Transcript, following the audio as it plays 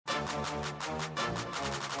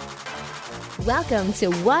Welcome to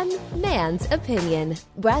One Man's Opinion,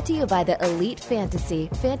 brought to you by the Elite Fantasy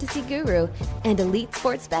Guru, and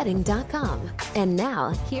EliteSportsBetting.com. And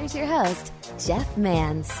now, here's your host, Jeff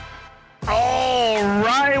Mans. All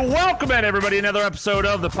right, welcome in, everybody. Another episode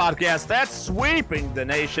of the podcast that's sweeping the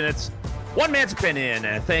nation. It's One Man's Opinion,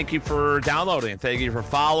 and thank you for downloading. Thank you for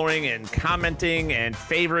following and commenting and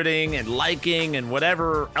favoriting and liking and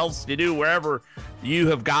whatever else you do wherever you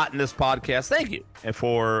have gotten this podcast. Thank you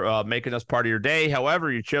for making us part of your day,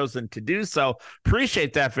 however you've chosen to do so.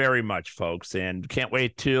 Appreciate that very much, folks, and can't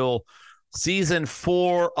wait till season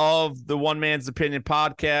 4 of the One Man's Opinion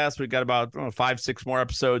podcast. We've got about 5-6 more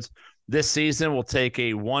episodes this season. We'll take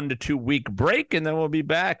a 1 to 2 week break, and then we'll be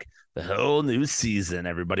back the whole new season,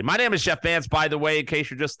 everybody. My name is Jeff Mans, by the way, in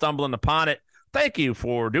case you're just stumbling upon it. Thank you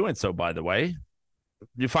for doing so, by the way.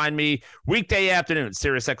 You find me weekday afternoon,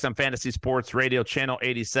 Sirius XM Fantasy Sports Radio, Channel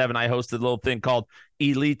 87. I hosted a little thing called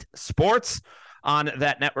Elite Sports on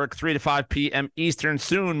that network, 3 to 5 p.m. Eastern,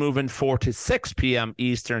 soon moving 4 to 6 p.m.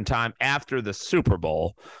 Eastern time after the Super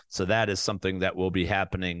Bowl. So that is something that will be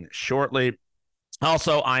happening shortly.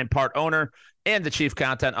 Also, I'm part owner and the chief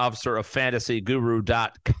content officer of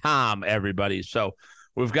FantasyGuru.com, everybody. So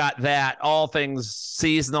we've got that, all things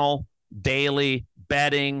seasonal, daily,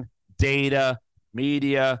 betting, data,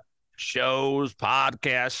 media, shows,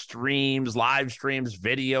 podcasts, streams, live streams,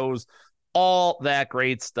 videos, all that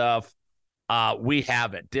great stuff. We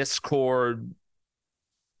have it. Discord,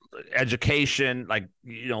 education,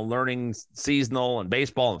 learning seasonal and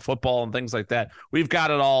baseball and football and things like that. We've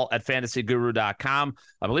got it all at fantasyguru.com.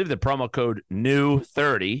 I believe the promo code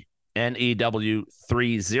NEW30,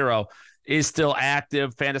 NEW30, is still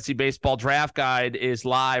active. Fantasy Baseball Draft Guide is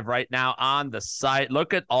live right now on the site.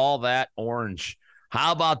 Look at all that orange.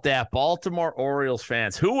 How about that? Baltimore Orioles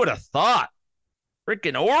fans. Who would have thought?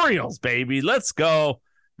 Freaking Orioles, baby. Let's go.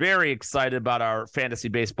 Very excited about our Fantasy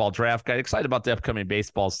Baseball Draft Guide. Excited about the upcoming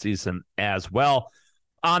baseball season as well.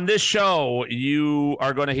 On this show, you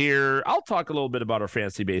are going to hear, I'll talk a little bit about our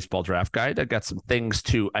Fantasy Baseball Draft Guide. I got some things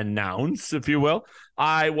to announce, if you will.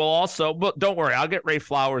 I will also, but don't worry, I'll get Ray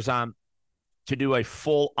Flowers on to do a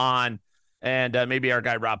full-on, and maybe our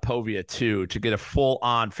guy Rob Povia too, to get a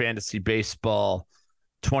full-on Fantasy Baseball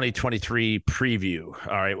 2023 preview.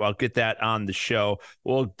 All right, well, I'll get that on the show.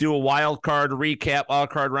 We'll do a wild card recap.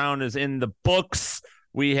 Wild card round is in the books.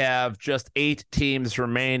 We have just 8 teams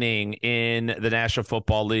remaining in the National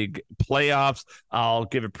Football League playoffs. I'll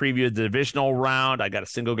give a preview of the divisional round. I got a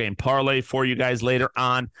single game parlay for you guys later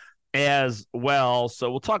on as well.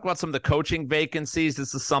 So we'll talk about some of the coaching vacancies.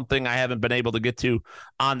 This is something I haven't been able to get to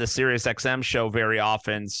on the Sirius XM show very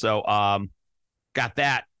often. So got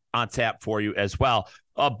that on tap for you as well.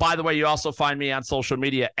 By the way, you also find me on social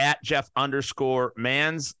media at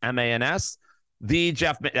Jeff_Mans, M-A-N-S. The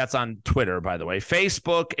Jeff, that's on Twitter, by the way.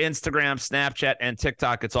 Facebook, Instagram, Snapchat, and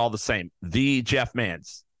TikTok. It's all the same. The Jeff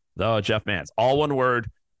Mans. The Jeff Mans. All one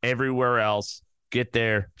word, everywhere else. Get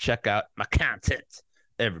there. Check out my content.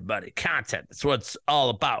 Everybody, content. That's what it's all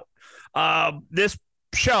about. This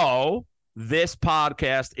show, this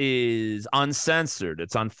podcast is uncensored.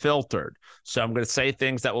 It's unfiltered. So I'm going to say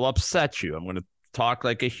things that will upset you. I'm going to talk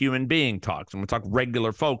like a human being talks. I'm going to talk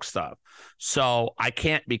regular folk stuff. So I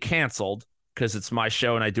can't be canceled because it's my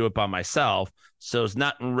show and I do it by myself. So there's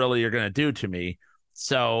nothing really you're going to do to me.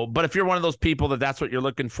 So, but if you're one of those people that's what you're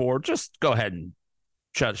looking for, just go ahead and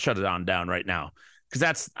shut it on down right now.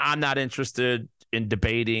 Because I'm not interested in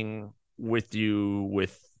debating with you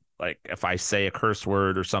with, like, if I say a curse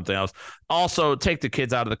word or something else. Also, take the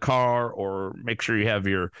kids out of the car, or make sure you have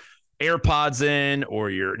your AirPods in, or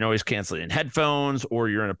your noise canceling headphones, or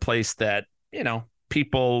you're in a place that,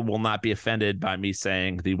 people will not be offended by me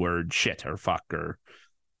saying the word shit or fuck or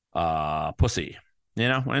pussy,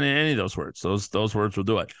 any of those words. Those words will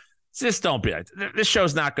do it. Just don't be like, this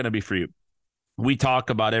show's not going to be for you. We talk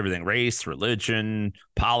about everything: race, religion,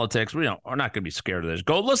 politics. We're not going to be scared of this.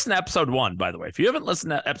 Go listen to episode 1, by the way. If you haven't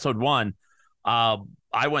listened to episode 1, I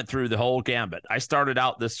went through the whole gambit. I started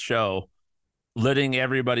out this show letting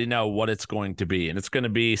everybody know what it's going to be, and it's going to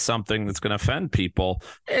be something that's going to offend people.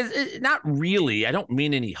 Not really. I don't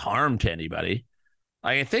mean any harm to anybody.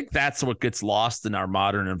 I think that's what gets lost in our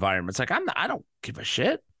modern environment. It's like, I don't give a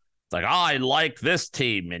shit. It's like, I like this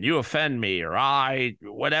team and you offend me, or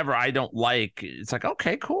whatever I don't like. It's like,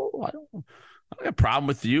 okay, cool. I don't have a problem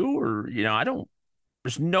with you, or,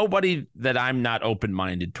 there's nobody that I'm not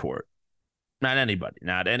open-minded toward. Not anybody,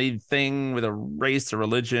 not anything with a race or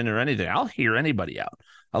religion or anything. I'll hear anybody out.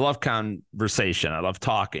 I love conversation. I love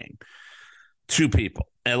talking to people.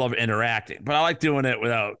 I love interacting, but I like doing it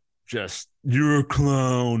without just, you're a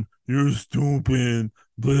clown, You're stupid.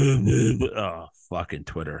 Blah, blah, blah. Oh, fucking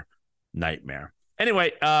Twitter nightmare.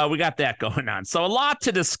 Anyway, we got that going on. So a lot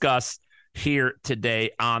to discuss here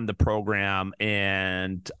today on the program.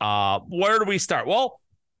 And where do we start? Well,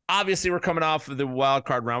 obviously, we're coming off of the wild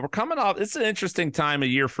card round. We're coming off. It's an interesting time of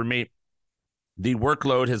year for me. The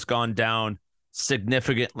workload has gone down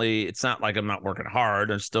significantly. It's not like I'm not working hard.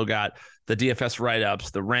 I've still got the DFS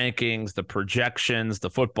write-ups, the rankings, the projections, the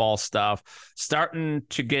football stuff starting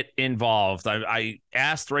to get involved. I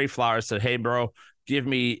asked Ray Flowers, said, hey, bro, give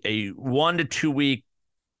me a 1 to 2 week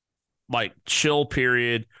like chill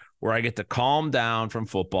period where I get to calm down from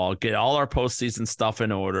football, get all our postseason stuff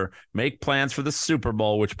in order, make plans for the Super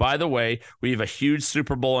Bowl, which, by the way, we have a huge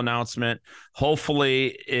Super Bowl announcement.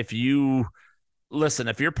 Hopefully, if you're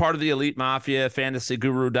part of the Elite Mafia,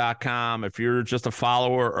 fantasyguru.com, if you're just a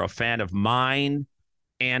follower or a fan of mine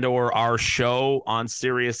and or our show on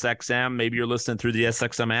SiriusXM, maybe you're listening through the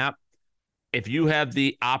SXM app, if you have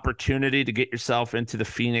the opportunity to get yourself into the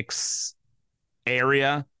Phoenix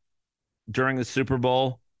area during the Super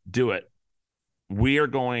Bowl, do it. We are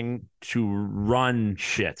going to run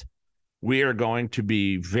shit. We are going to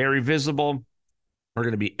be very visible. We're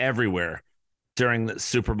going to be everywhere during the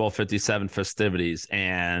Super Bowl 57 festivities.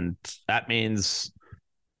 And that means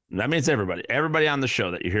everybody on the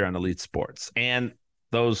show that you hear on Elite Sports and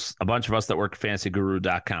a bunch of us that work at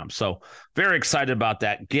fantasyguru.com. So very excited about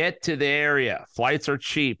that. Get to the area. Flights are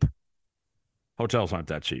cheap. Hotels aren't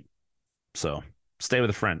that cheap. So stay with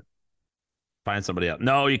a friend. Find somebody else.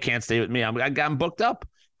 No, you can't stay with me. I'm booked up.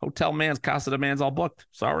 Hotel MANS, Casa de MANS, all booked.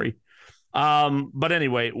 Sorry. But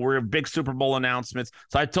anyway, we're big Super Bowl announcements.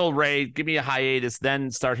 So I told Ray, give me a hiatus,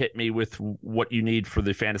 then start hitting me with what you need for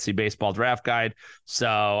the fantasy baseball draft guide. So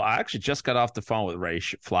I actually just got off the phone with Ray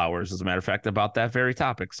Flowers, as a matter of fact, about that very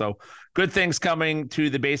topic. So good things coming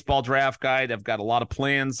to the baseball draft guide. I've got a lot of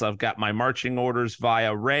plans. I've got my marching orders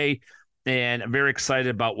via Ray, and I'm very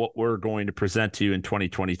excited about what we're going to present to you in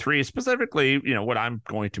 2023, specifically, what I'm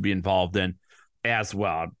going to be involved in as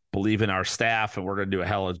well. I believe in our staff, and we're going to do a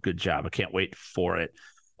hell of a good job. I can't wait for it.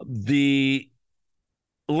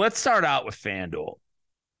 Let's start out with FanDuel.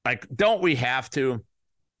 Like, don't we have to?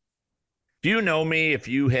 If you know me, if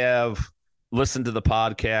you have listened to the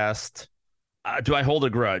podcast, do I hold a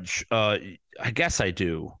grudge? I guess I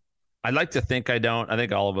do. I like to think I don't. I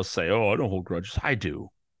think all of us say, oh, I don't hold grudges. I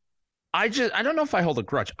do. I don't know if I hold a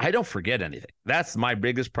grudge. I don't forget anything. That's my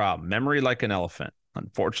biggest problem. Memory like an elephant.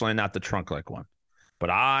 Unfortunately, not the trunk like one. But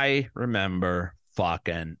I remember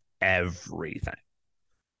fucking everything.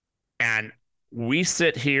 And we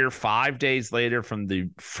sit here 5 days later from the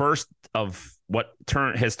first of what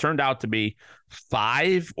has turned out to be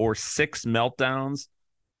 5 or 6 meltdowns,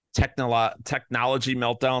 technology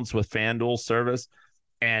meltdowns with FanDuel service.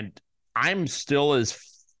 And I'm still as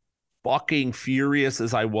fucking furious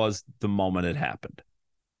as I was the moment it happened.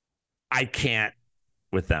 I can't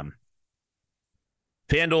with them.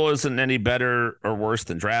 FanDuel isn't any better or worse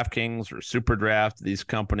than DraftKings or SuperDraft. These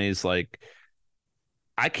companies, like,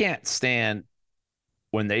 I can't stand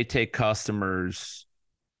when they take customers.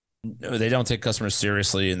 They don't take customers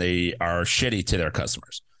seriously, and they are shitty to their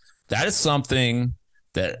customers. That is something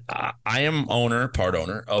that I am part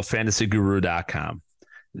owner of fantasyguru.com.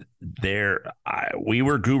 We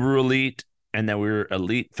were Guru Elite, and then we were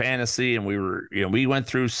Elite Fantasy, and we went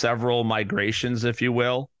through several migrations, if you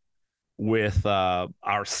will, with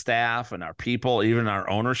our staff and our people, even our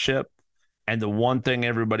ownership. And the one thing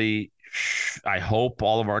everybody, I hope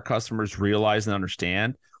all of our customers realize and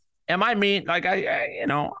understand, and I mean, like,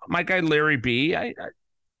 my guy Larry B,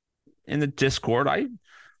 in the Discord, I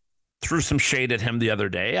threw some shade at him the other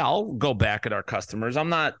day. I'll go back at our customers. I'm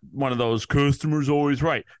not one of those customers always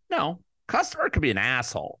right. No, customer could be an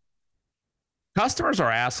asshole. Customers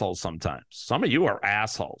are assholes sometimes. Some of you are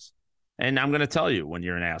assholes. And I'm going to tell you when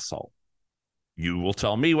you're an asshole. You will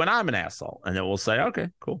tell me when I'm an asshole. And then we'll say, okay,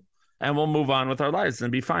 cool. And we'll move on with our lives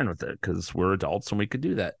and be fine with it because we're adults and we could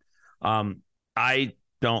do that. I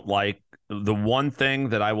don't like the one thing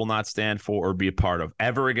that I will not stand for or be a part of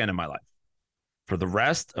ever again in my life. For the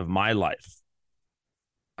rest of my life,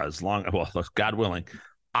 God willing,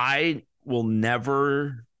 I will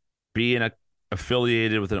never be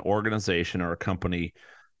affiliated with an organization or a company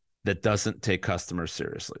that doesn't take customers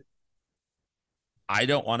seriously. I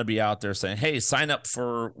don't want to be out there saying, hey, sign up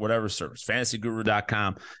for whatever service,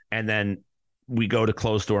 fantasyguru.com, and then we go to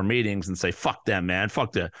closed door meetings and say, fuck them, man.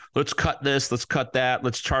 Fuck that. Let's cut this. Let's cut that.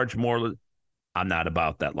 Let's charge more. I'm not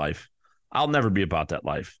about that life. I'll never be about that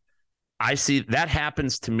life. I see that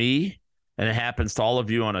happens to me, and it happens to all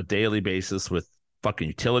of you on a daily basis with fucking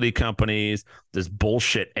utility companies, this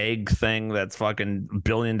bullshit egg thing that's fucking $1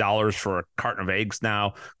 billion for a carton of eggs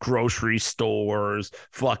now, grocery stores,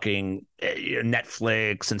 fucking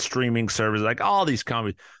Netflix and streaming services, like all these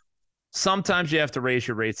companies. Sometimes you have to raise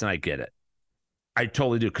your rates, and I get it. I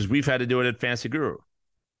totally do, because we've had to do it at Fantasy Guru.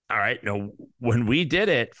 All right. No, when we did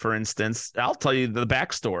it, for instance, I'll tell you the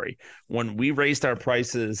backstory. When we raised our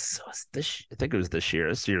prices, I think it was this year.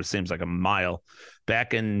 This year seems like a mile.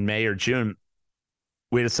 Back in May or June,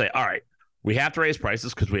 we had to say, all right, we have to raise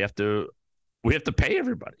prices because we have to pay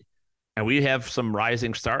everybody. And we have some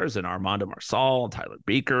rising stars in Armando Marçal, Tyler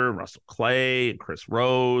Beaker, Russell Clay, and Chris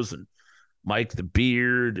Rose, and Mike the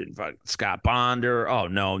Beard, and Scott Bonder. Oh,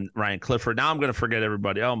 no, Ryan Clifford. Now I'm going to forget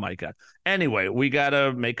everybody. Oh, my God. Anyway, we got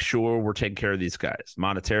to make sure we're taking care of these guys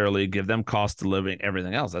monetarily, give them cost of living,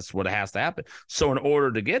 everything else. That's what has to happen. So in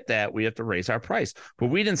order to get that, we have to raise our price. But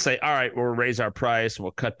we didn't say, all right, we'll raise our price. We'll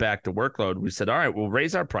cut back the workload. We said, all right, we'll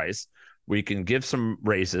raise our price. We can give some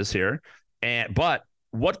raises here. But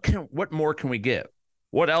what more can we give?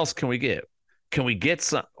 What else can we give? Can we get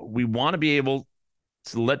some? We want to be able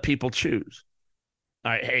to let people choose.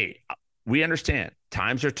 All right, hey, we understand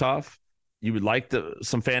times are tough. You would like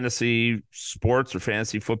some fantasy sports or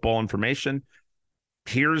fantasy football information.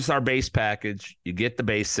 Here's our base package. You get the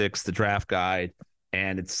basics, the draft guide,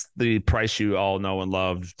 and it's the price you all know and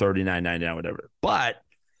love, $39.99, whatever. But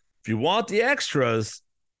if you want the extras,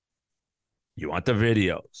 you want the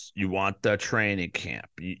videos, you want the training camp,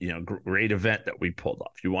 great event that we pulled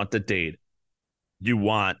off. You want the data. You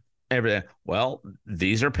want everything. Well,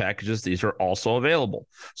 these are packages. These are also available.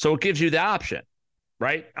 So it gives you the option,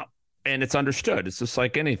 right? And it's understood. It's just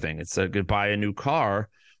like anything. It's like you buy a new car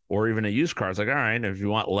or even a used car. It's like, all right, if you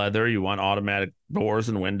want leather, you want automatic doors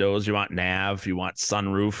and windows, you want nav, you want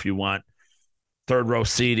sunroof, you want third row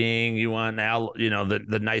seating, you want now,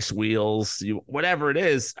 the nice wheels, whatever it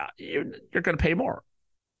is, you're going to pay more.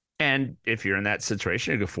 And if you're in that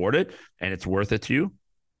situation, you can afford it and it's worth it to you,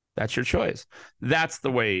 that's your choice. That's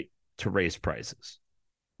the way to raise prices,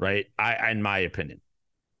 right? In my opinion.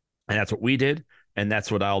 And that's what we did. And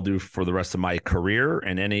that's what I'll do for the rest of my career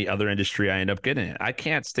and any other industry I end up getting in. I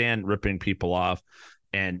can't stand ripping people off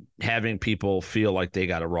and having people feel like they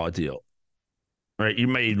got a raw deal, right? You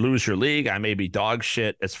may lose your league. I may be dog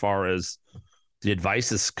shit as far as the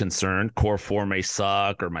advice is concerned. Core 4 may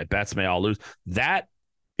suck or my bets may all lose. That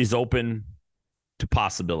is open to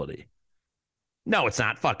possibility. No, it's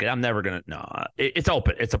not. Fuck it. I'm never going to. No, it's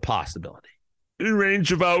open. It's a possibility. A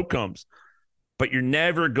range of outcomes. But you're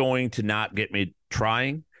never going to not get me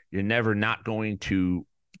trying. You're never not going to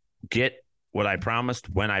get what I promised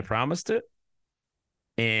when I promised it.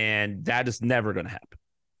 And that is never going to happen.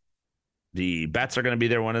 The bets are going to be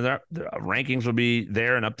there when the rankings will be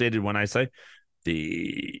there and updated when I say.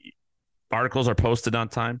 The articles are posted on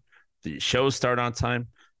time. The shows start on time.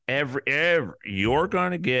 Every you're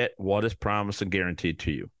going to get what is promised and guaranteed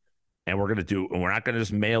to you. And we're not going to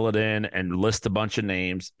just mail it in and list a bunch of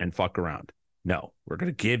names and fuck around. No, we're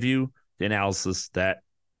going to give you the analysis that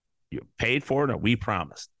you paid for and that we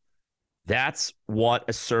promised. That's what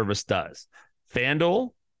a service does. FanDuel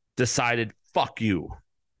decided, fuck you.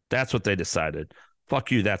 That's what they decided.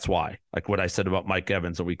 Fuck you, that's why. Like what I said about Mike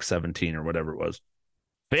Evans in week 17 or whatever it was.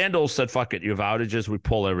 FanDuel said, fuck it, you have outages, we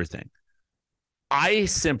pull everything. I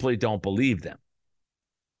simply don't believe them.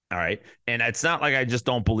 All right. And it's not like I just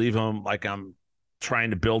don't believe them like I'm trying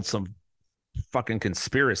to build some fucking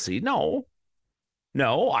conspiracy. No,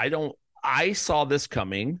 I don't. I saw this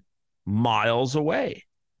coming miles away.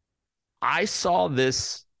 I saw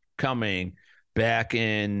this coming back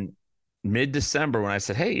in mid-December when I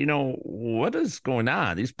said, hey, what is going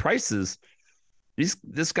on? These prices,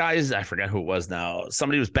 this guy is, I forgot who it was now.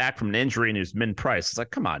 Somebody was back from an injury and he was min-price. It's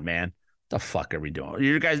like, come on, man. The fuck are we doing?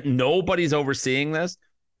 You guys, nobody's overseeing this.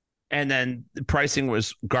 And then the pricing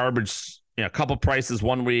was garbage, a couple prices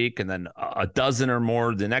one week and then a dozen or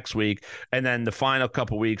more the next week. And then the final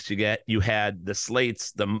couple weeks you had the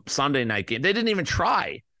slates, the Sunday night game. They didn't even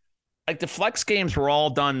try. Like the flex games were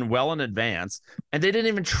all done well in advance and they didn't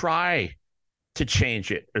even try to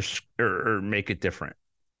change it or make it different.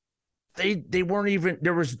 They weren't even,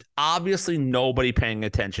 there was obviously nobody paying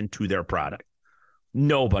attention to their product.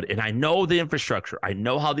 Nobody. And I know the infrastructure. I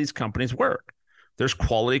know how these companies work. There's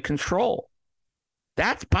quality control.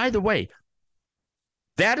 That's, by the way,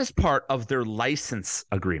 that is part of their license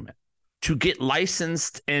agreement. To get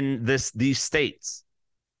licensed in these states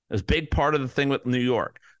is a big part of the thing with New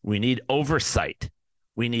York. We need oversight.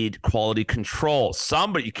 We need quality control.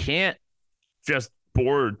 You can't just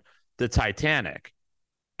board the Titanic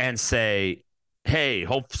and say, hey,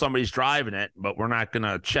 hope somebody's driving it, but we're not going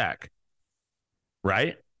to check.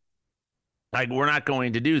 right? Like, we're not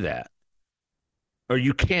going to do that. Or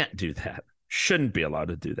you can't do that. Shouldn't be allowed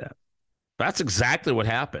to do that. That's exactly what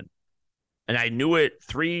happened. And I knew it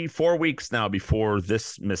 3-4 weeks now before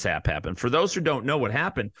this mishap happened. For those who don't know what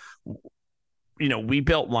happened, we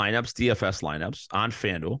built lineups, DFS lineups on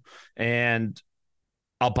Fanduel. And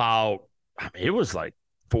it was like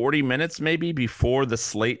 40 minutes maybe before the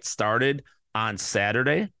slate started on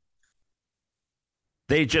Saturday,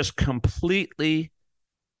 they just completely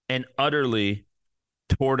and utterly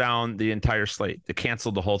tore down the entire slate. They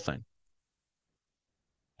canceled the whole thing.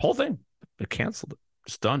 They canceled it.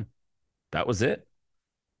 It's done. That was it.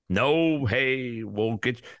 No, hey, we'll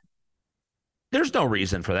get you. There's no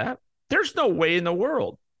reason for that. There's no way in the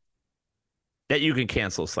world that you can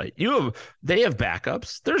cancel a slate. They have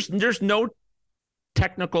backups. There's no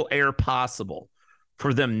technical error possible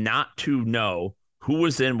for them not to know who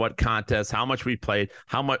was in what contest, how much we played,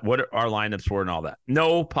 what our lineups were, and all that.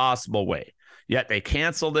 No possible way. Yet they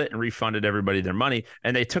canceled it and refunded everybody their money,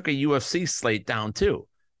 and they took a UFC slate down too.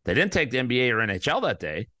 They didn't take the NBA or NHL that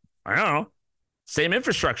day. I don't know. Same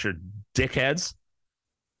infrastructure, dickheads.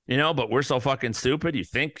 But we're so fucking stupid. You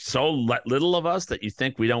think so little of us that you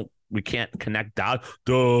think we can't connect dots.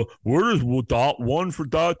 Where does dot 1 for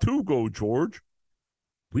dot 2 go, George?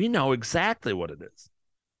 We know exactly what it is.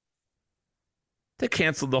 They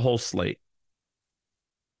canceled the whole slate.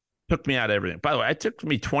 Took me out of everything. By the way, it took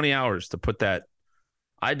me 20 hours to put that.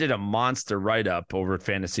 I did a monster write-up over at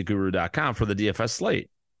fantasyguru.com for the DFS slate.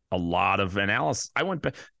 A lot of analysis. I went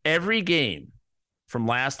back every game from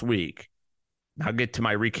last week. I'll get to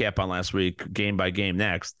my recap on last week, game by game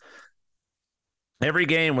next. Every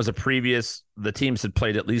game was the teams had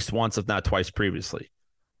played at least once, if not twice previously.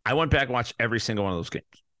 I went back and watched every single one of those games.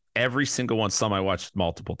 Every single one, some I watched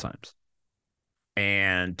multiple times.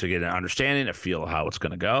 And to get an understanding, a feel of how it's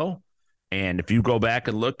going to go. And if you go back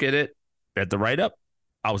and look at it at the write-up,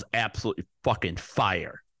 I was absolutely fucking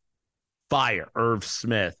fire. Irv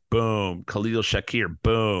Smith, boom. Khalil Shakir,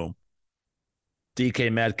 boom.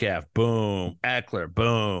 DK Metcalf, boom. Eckler,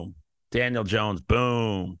 boom. Daniel Jones,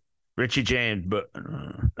 boom. Richie James, all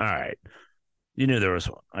right. You knew there was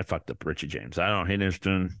one. I fucked up Richie James. He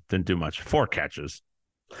didn't do much. 4 catches.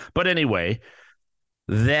 But anyway,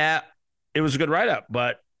 it was a good write-up,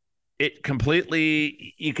 but it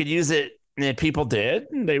completely, you could use it, and people did,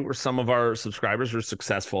 and some of our subscribers were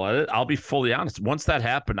successful at it. I'll be fully honest. Once that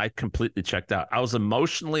happened, I completely checked out. I was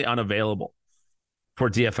emotionally unavailable for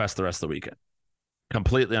DFS the rest of the weekend.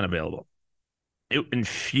 Completely unavailable. It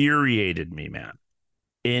infuriated me, man.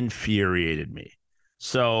 Infuriated me.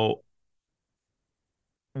 So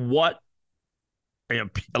a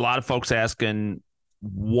lot of folks asking,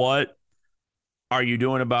 what are you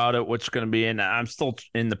doing about it? What's going to be in? I'm still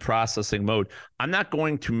in the processing mode. I'm not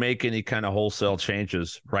going to make any kind of wholesale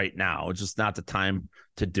changes right now. It's just not the time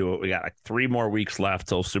to do it. We got like 3 more weeks left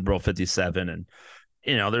till Super Bowl 57. And,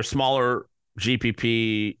 there's smaller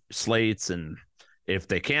GPP slates. And if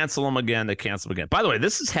they cancel them again, they cancel them again. By the way,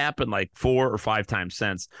 this has happened like 4 or 5 times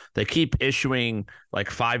since. They keep issuing like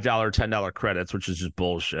 $5, $10 credits, which is just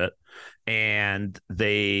bullshit. And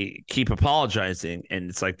they keep apologizing. And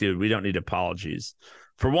it's like, dude, we don't need apologies.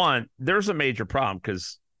 For one, there's a major problem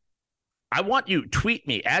because I want you, tweet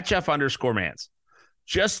me at Jeff_Mans.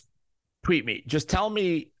 Just tweet me. Just tell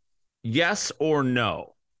me yes or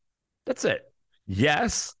no. That's it.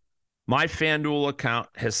 Yes, my FanDuel account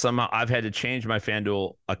I've had to change my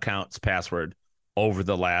FanDuel account's password over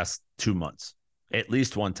the last 2 months, at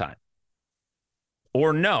least one time.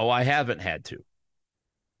 Or no, I haven't had to.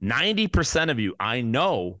 90% of you I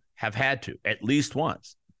know have had to at least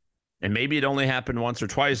once. And maybe it only happened once or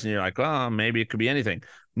twice, and you're like, oh, maybe it could be anything.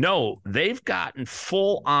 No, they've gotten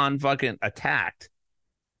full on fucking attacked.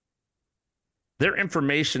 Their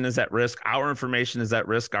information is at risk. Our information is at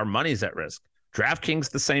risk. Our money's at risk. DraftKings,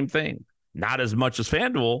 the same thing. Not as much as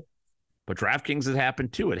FanDuel, but DraftKings has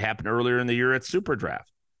happened too. It happened earlier in the year at Super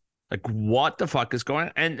Draft. Like, what the fuck is going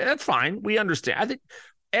on? And that's fine. We understand. I think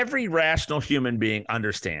every rational human being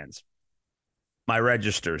understands. My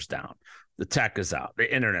register's down. The tech is out.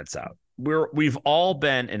 The internet's out. We've all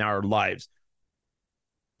been in our lives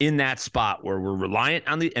in that spot where we're reliant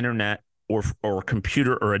on the internet or a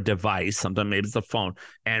computer or a device. Sometimes maybe it's the phone.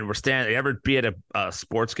 And we're standing. You ever be at a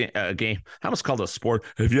sports game? I almost called it a sport.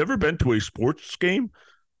 Have you ever been to a sports game?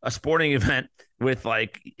 A sporting event with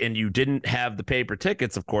and you didn't have the paper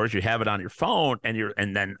tickets, of course. You have it on your phone,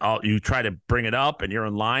 and then you try to bring it up, and you're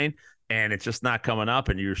in line, and it's just not coming up,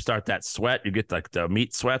 and you start that sweat. You get like the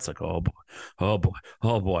meat sweats, like, oh boy, oh boy,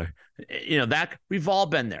 oh boy. That we've all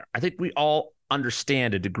been there. I think we all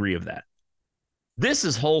understand a degree of that. This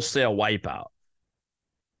is wholesale wipeout.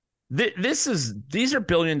 These are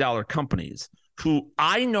billion-dollar companies who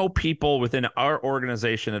I know people within our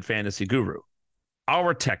organization at Fantasy Guru,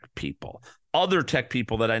 our tech people, other tech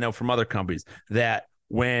people that I know from other companies, that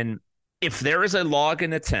if there is a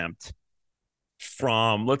login attempt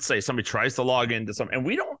from, let's say somebody tries to log into something, and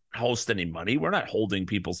we don't host any money. We're not holding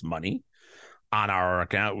people's money on our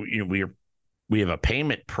account. We have a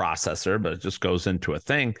payment processor, but it just goes into a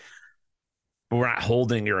thing. But we're not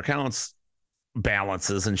holding your accounts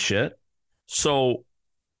balances and shit. So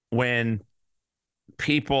if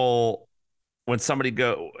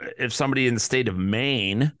somebody in the state of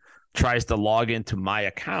Maine tries to log into my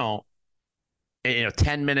account,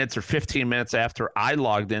 10 minutes or 15 minutes after I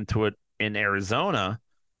logged into it in Arizona,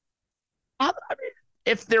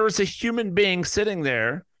 if there was a human being sitting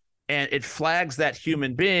there and it flags that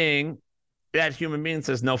human being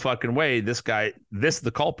says, no fucking way, this is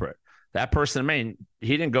the culprit. That person in Maine,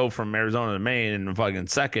 he didn't go from Arizona to Maine in a fucking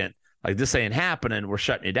second. Like, this ain't happening. We're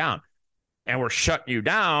shutting you down. And we're shutting you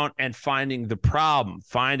down and finding the problem,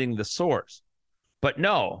 finding the source. But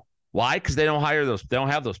no. Why? Because they don't hire those. They don't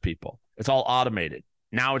have those people. It's all automated.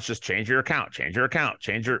 Now it's just change your account, change your password,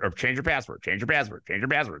 change your password, change your password, change your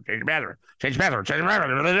password, change your password, change your password,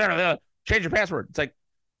 change your password. It's like,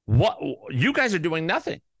 what? You guys are doing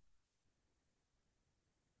nothing.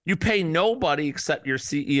 You pay nobody except your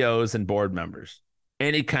CEOs and board members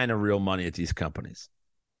any kind of real money at these companies.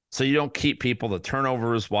 So you don't keep people. The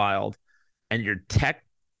turnover is wild, and your tech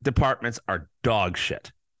departments are dog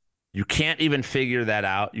shit. You can't even figure that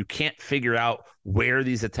out. You can't figure out where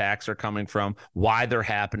these attacks are coming from, why they're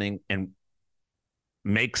happening, and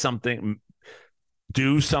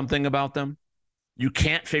do something about them. You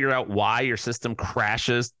can't figure out why your system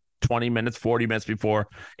crashes 20 minutes, 40 minutes before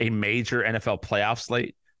a major NFL playoff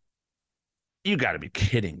slate. You got to be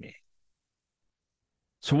kidding me.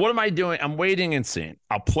 So what am I doing? I'm waiting and seeing.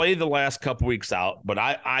 I'll play the last couple weeks out, but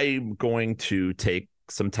I'm going to take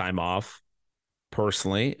some time off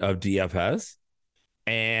personally of DFS.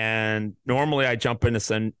 And normally I jump into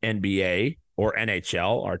some NBA or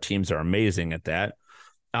NHL. Our teams are amazing at that.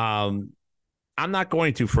 I'm not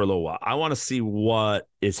going to for a little while. I want to see what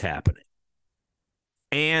is happening.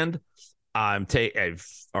 And I've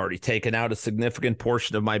already taken out a significant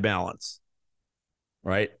portion of my balance.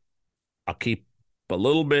 Right? I'll keep a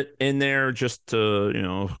little bit in there just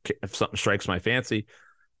to, if something strikes my fancy.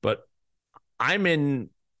 But I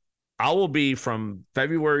will be from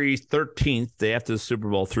February 13th, day after the Super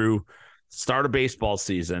Bowl, through start of baseball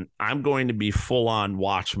season. I'm going to be full on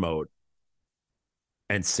watch mode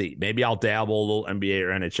and see. Maybe I'll dabble a little NBA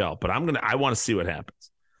or NHL, but I want to see what happens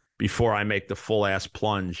before I make the full ass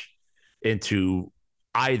plunge into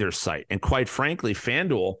either site. And quite frankly,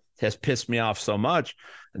 FanDuel has pissed me off so much.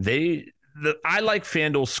 I like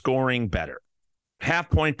FanDuel scoring better.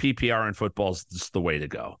 Half-point PPR in football is just the way to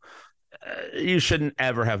go. You shouldn't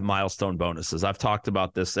ever have milestone bonuses. I've talked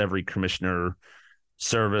about this every commissioner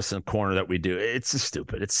service and corner that we do. It's just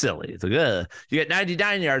stupid. It's silly. It's like, you get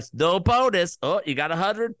 99 yards, no bonus. Oh, you got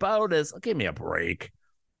 100 bonus. Give me a break.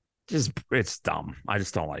 It's dumb. I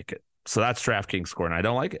just don't like it. So that's DraftKings scoring. I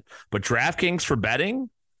don't like it. But DraftKings for betting,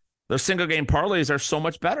 those single game parlays are so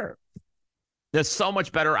much better. There's so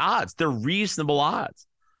much better odds. They're reasonable odds.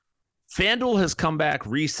 FanDuel has come back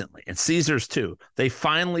recently, and Caesars too. They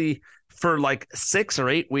finally, for like 6 or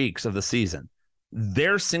 8 weeks of the season,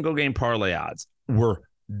 their single game parlay odds were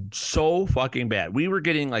so fucking bad. We were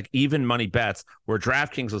getting like even money bets where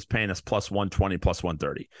DraftKings was paying us plus 120, plus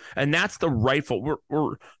 130. And that's the rightful.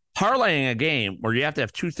 We're parlaying a game where you have to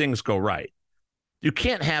have two things go right. You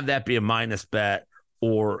can't have that be a minus bet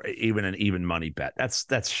or even an even money bet.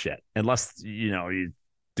 That's shit. Unless, you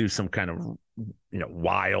do some kind of,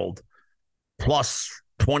 wild plus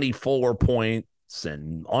 24 points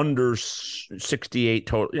and under 68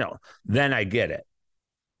 total, then I get it.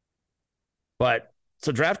 But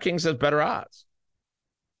so DraftKings has better odds.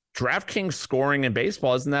 DraftKings scoring in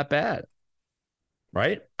baseball isn't that bad,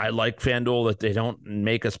 right? I like FanDuel that they don't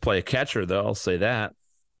make us play a catcher, though. I'll say that.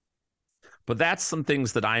 But that's some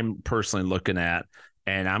things that I'm personally looking at,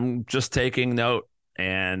 and I'm just taking note.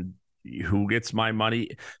 And who gets my money?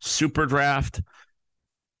 Super Draft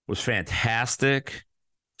was fantastic.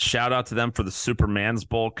 Shout out to them for the Super MANS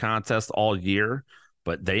Bowl contest all year.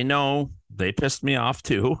 But they know they pissed me off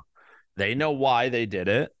too. They know why they did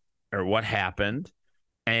it or what happened.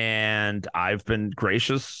 And I've been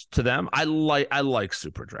gracious to them. I like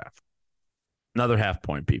Super Draft. Another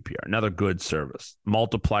half-point PPR, another good service.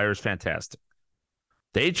 Multipliers, fantastic.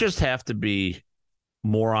 They just have to be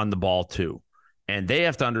more on the ball too. And they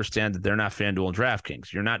have to understand that they're not FanDuel and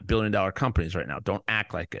DraftKings. You're not billion-dollar companies right now. Don't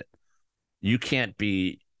act like it. You can't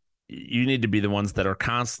be, you need to be the ones that are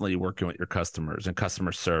constantly working with your customers and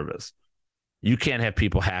customer service. You can't have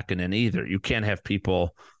people hacking in either. You can't have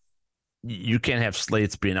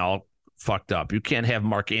slates being all fucked up. You can't have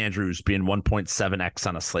Mark Andrews being 1.7x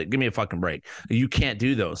on a slate. Give me a fucking break. You can't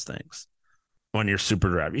do those things when you're super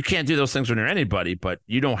draft. You can't do those things when you're anybody, but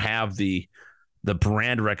you don't have the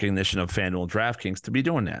brand recognition of FanDuel and DraftKings to be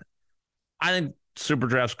doing that. I think super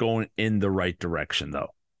draft's going in the right direction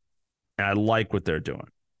though. And I like what they're doing.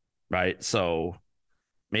 Right. So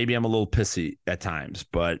maybe I'm a little pissy at times,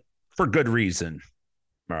 but for good reason.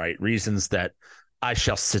 All right. Reasons that I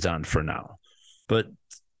shall sit on for now. But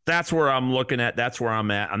that's where I'm looking at. That's where I'm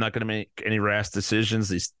at. I'm not going to make any rash decisions.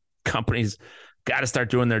 These companies got to start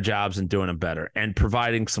doing their jobs and doing them better and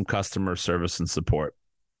providing some customer service and support.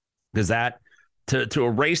 Because that to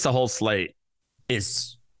erase the whole slate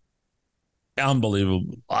is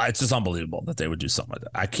unbelievable. It's just unbelievable that they would do something like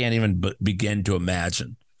that. I can't even begin to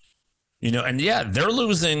imagine. And yeah, they're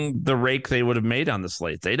losing the rake they would have made on the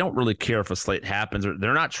slate. They don't really care if a slate happens, or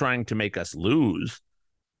they're not trying to make us lose.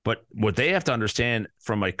 But what they have to understand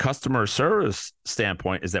from a customer service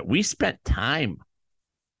standpoint is that we spent time.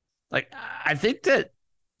 Like, I think that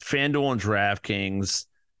FanDuel and DraftKings,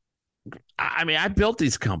 I built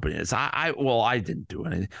these companies. I didn't do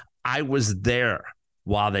anything. I was there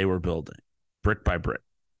while they were building, brick by brick.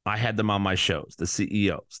 I had them on my shows, the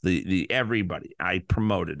CEOs, the everybody. I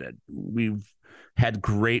promoted it. We've had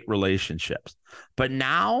great relationships. But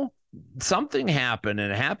now something happened,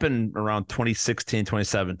 and it happened around 2016,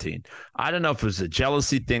 2017. I don't know if it was a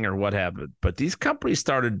jealousy thing or what happened, but these companies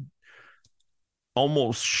started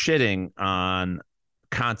almost shitting on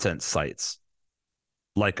content sites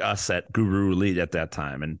like us at Guru Elite at that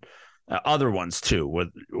time, and other ones too, with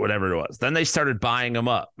whatever it was. Then they started buying them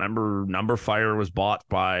up. Remember, Number Fire was bought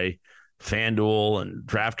by FanDuel, and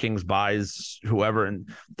DraftKings buys whoever, and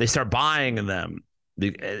they start buying them.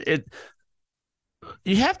 You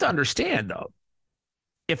have to understand, though,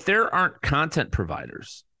 if there aren't content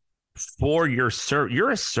providers for your you're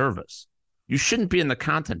a service. You shouldn't be in the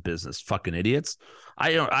content business, fucking idiots.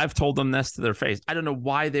 I've told them this to their face. I don't know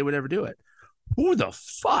why they would ever do it. Who the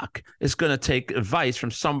fuck is going to take advice from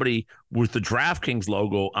somebody with the DraftKings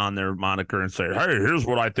logo on their moniker and say, hey, here's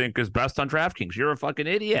what I think is best on DraftKings? You're a fucking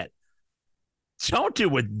idiot. Don't do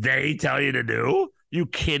what they tell you to do. You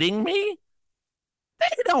kidding me?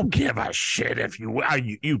 They don't give a shit if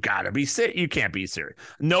you got to be serious. You can't be serious.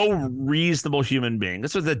 No reasonable human being.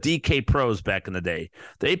 This was the DK Pros back in the day.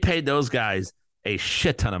 They paid those guys a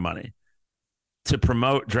shit ton of money to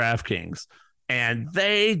promote DraftKings. And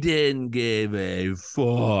they didn't give a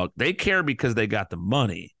fuck. They care because they got the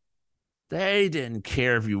money. They didn't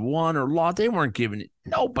care if you won or lost. They weren't giving it.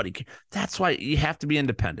 Nobody cared. That's why you have to be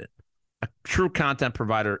independent. A true content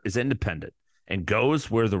provider is independent and goes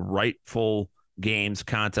where the rightful games,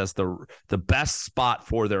 contests, the best spot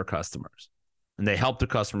for their customers. And they help the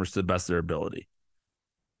customers to the best of their ability.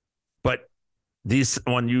 But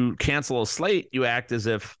when you cancel a slate, you act as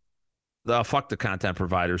if fuck the content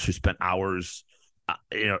providers who spent hours,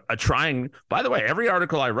 trying. By the way, every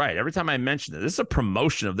article I write, every time I mention it, this is a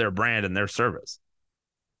promotion of their brand and their service.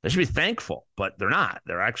 They should be thankful, but they're not.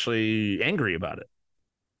 They're actually angry about it.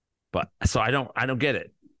 But so I don't get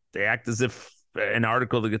it. They act as if an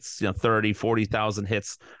article that gets 30, 40,000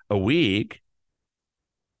 hits a week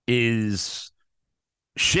is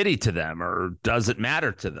shitty to them or doesn't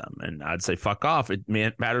matter to them. And I'd say fuck off. It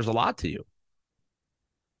matters a lot to you.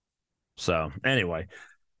 So anyway,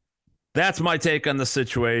 that's my take on the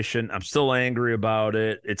situation. I'm still angry about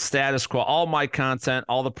it. It's status quo. All my content,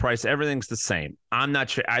 all the price, everything's the same. I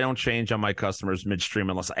don't change on my customers midstream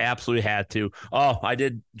unless I absolutely had to. Oh, I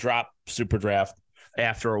did drop Super Draft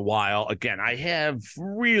after a while. Again, I have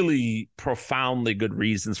really profoundly good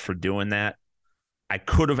reasons for doing that. I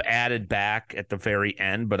could have added back at the very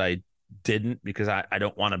end, but I didn't because I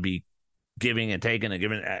don't want to be giving and taking and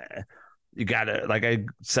giving. You got to, like I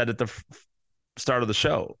said at the start of the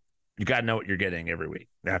show, you got to know what you're getting every week.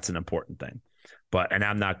 That's an important thing. And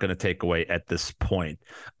I'm not going to take away at this point.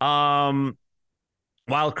 Wild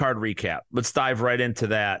card recap. Let's dive right into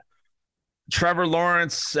that. Trevor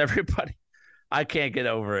Lawrence, everybody, I can't get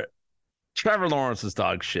over it. Trevor Lawrence is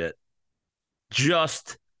dog shit.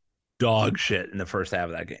 Just dog shit in the first half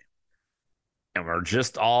of that game. And we're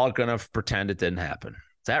just all going to pretend it didn't happen.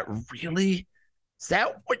 Is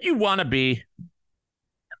that what you want to be?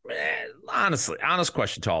 Man, honestly, honest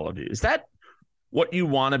question to all of you. Is that what you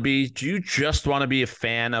want to be? Do you just want to be a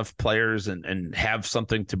fan of players and have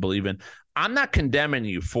something to believe in? I'm not condemning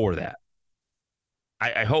you for that.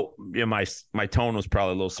 I hope my tone was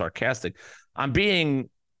probably a little sarcastic. I'm being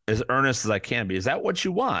as earnest as I can be. Is that what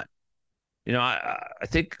you want? I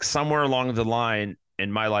think somewhere along the line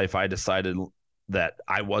in my life, I decided that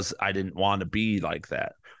I didn't want to be like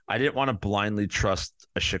that. I didn't want to blindly trust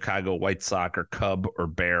a Chicago White Sox or Cub or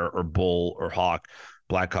Bear or Bull or Hawk,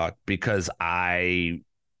 Blackhawk, because I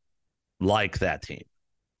like that team.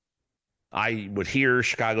 I would hear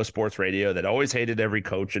Chicago sports radio that always hated every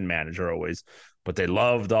coach and manager always, but they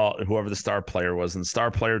loved whoever the star player was, and the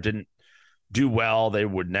star player didn't do well. They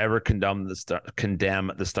would never condemn the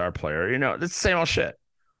star player. It's the same old shit.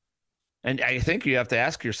 And I think you have to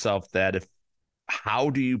ask yourself that how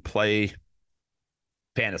do you play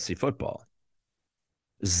fantasy football?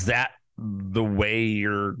 Is that the way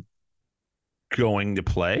you're going to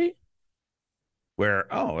play?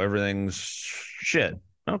 Where, everything's shit.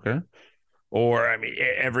 Okay. Or, I'm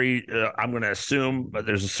going to assume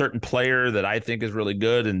there's a certain player that I think is really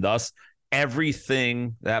good, and thus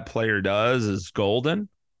everything that player does is golden.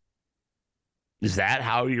 Is that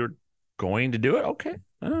how you're going to do it? Okay.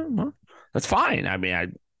 Well, that's fine. At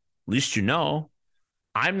least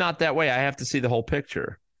I'm not that way. I have to see the whole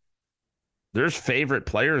picture. There's favorite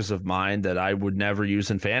players of mine that I would never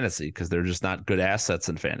use in fantasy because they're just not good assets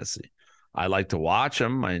in fantasy. I like to watch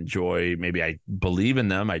them. I enjoy, maybe I believe in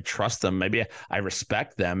them. I trust them. Maybe I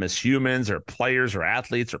respect them as humans or players or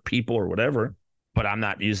athletes or people or whatever, but I'm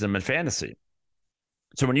not using them in fantasy.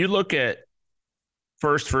 So when you look at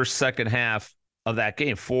first, second half of that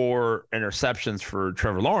game, 4 interceptions for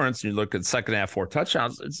Trevor Lawrence, and you look at second half, 4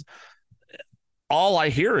 touchdowns, it's all I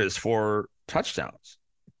hear is 4 touchdowns.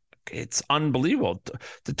 It's unbelievable.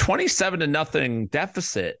 The 27-0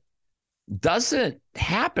 deficit doesn't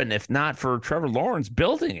happen if not for Trevor Lawrence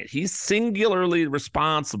building it. He's singularly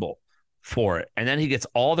responsible for it. And then he gets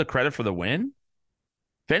all the credit for the win.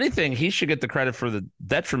 If anything, he should get the credit for the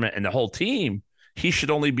detriment, and the whole team, he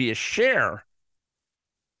should only be a share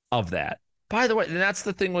of that. By the way, and that's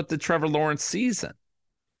the thing with the Trevor Lawrence season.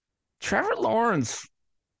 Trevor Lawrence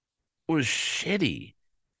was shitty.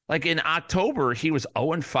 Like in October, he was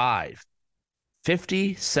 0-5,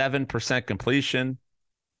 57% completion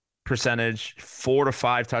percentage, 4 to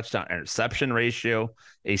 5 touchdown interception ratio,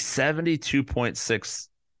 a 72.6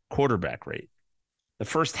 quarterback rate. The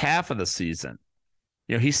first half of the season,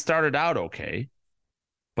 he started out okay,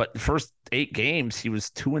 but the first 8 games, he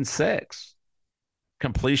was 2-6.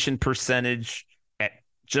 Completion percentage at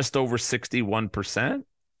just over 61%.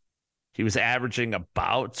 He was averaging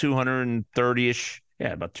about 230-ish,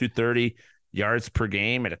 about 230 yards per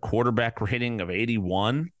game at a quarterback rating of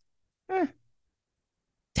 81.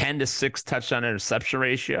 10-6 touchdown interception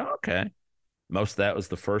ratio. Okay. Most of that was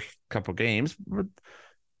the first couple games. But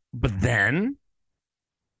then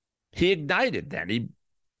he ignited. Then he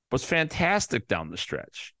was fantastic down the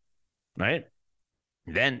stretch, right?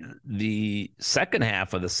 Then the second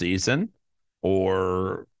half of the season,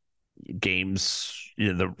 or games,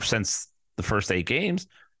 since the first 8 games,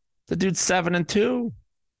 the dude's 7-2.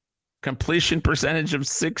 Completion percentage of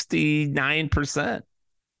 69%.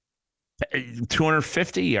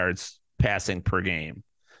 250 yards passing per game,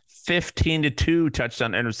 15-2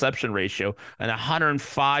 touchdown interception ratio, and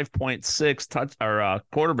 105.6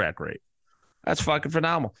 quarterback rate. That's fucking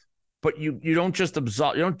phenomenal. But you don't just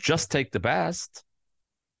absolve, you don't just take the best.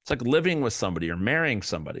 It's like living with somebody or marrying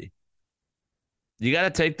somebody. You got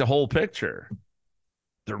to take the whole picture.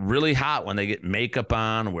 They're really hot when they get makeup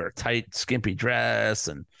on, wear a tight, skimpy dress,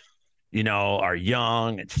 and are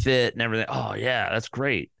young and fit and everything. Oh yeah, that's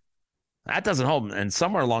great. That doesn't hold. And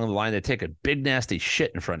somewhere along the line, they take a big, nasty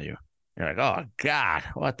shit in front of you. You're like, oh, God,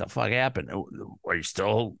 what the fuck happened? Are you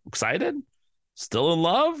still excited? Still in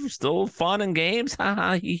love? Still fun and games? Ha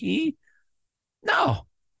ha, hee hee. No.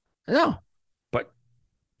 But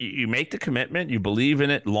you make the commitment. You believe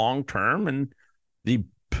in it long term. And the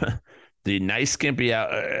nice, skimpy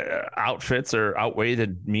outfits are outweigh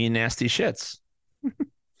the mean, nasty shits.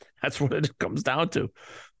 That's what it comes down to.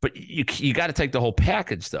 But you got to take the whole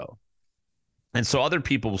package, though. And so other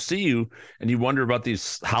people will see you, and you wonder about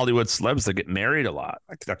these Hollywood celebs that get married a lot,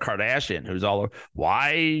 like the Kardashian, who's all over.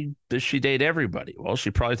 Why does she date everybody? Well,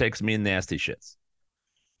 she probably takes mean, nasty shits.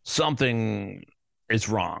 Something is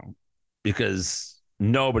wrong, because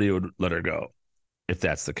nobody would let her go if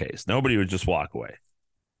that's the case. Nobody would just walk away,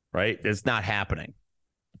 right? It's not happening.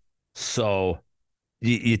 So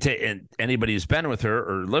you take, and anybody who's been with her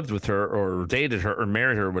or lived with her or dated her or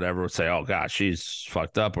married her or whatever would say, oh gosh, she's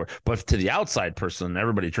fucked up. But to the outside person,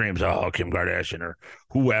 everybody dreams, oh, Kim Kardashian or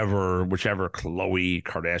whoever, whichever, Khloe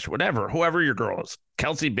Kardashian, whoever your girl is,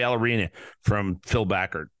 Kelsey Ballerina from Phil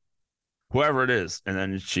Backert, whoever it is. And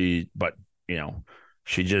then she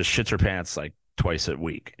just shits her pants like twice a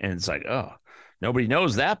week. And it's like, oh, nobody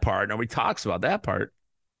knows that part. Nobody talks about that part.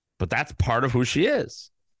 but that's part of who she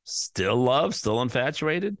is. Still loved, still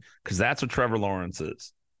infatuated, because that's what Trevor Lawrence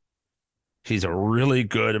is. He's a really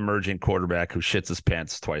good emerging quarterback who shits his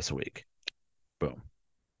pants twice a week. Boom.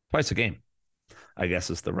 Twice a game, I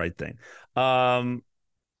guess is the right thing. I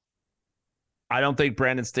don't think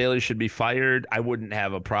Brandon Staley should be fired. I wouldn't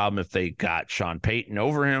have a problem if they got Sean Payton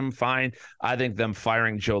over him. Fine. I think them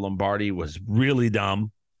firing Joe Lombardi was really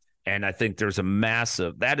dumb. And I think there's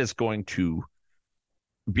that is going to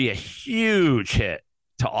be a huge hit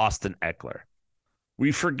to Austin Eckler.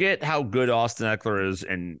 We forget how good Austin Eckler is.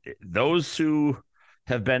 And those who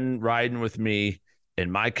have been riding with me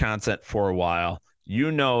in my content for a while,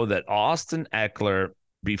 you know that Austin Eckler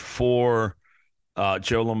before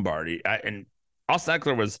Joe Lombardi, and Austin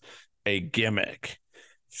Eckler was a gimmick.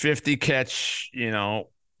 50 catch,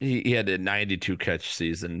 he had a 92 catch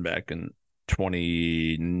season back in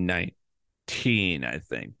 2019, I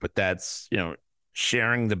think. But that's,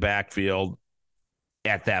 sharing the backfield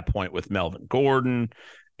at that point with Melvin Gordon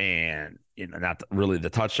and, not really the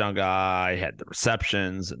touchdown guy, had the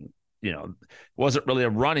receptions and, wasn't really a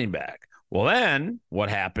running back. Well, then what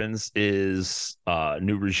happens is a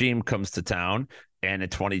new regime comes to town, and in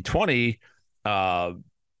 2020,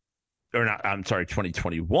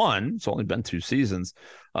 2021, it's only been 2 seasons.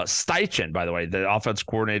 Steichen, by the way, the offense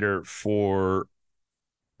coordinator for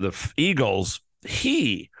the Eagles,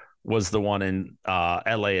 he was the one in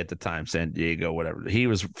LA at the time, San Diego, whatever. He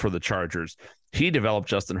was for the Chargers. He developed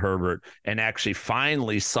Justin Herbert and actually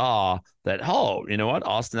finally saw that, you know what?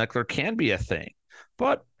 Austin Eckler can be a thing.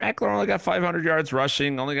 But Eckler only got 500 yards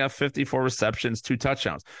rushing, only got 54 receptions, 2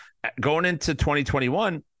 touchdowns. Going into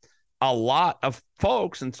 2021, a lot of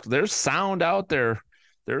folks, and there's sound out there,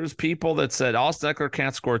 there's people that said Austin Eckler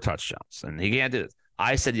can't score touchdowns and he can't do this.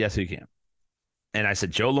 I said, yes, he can. And I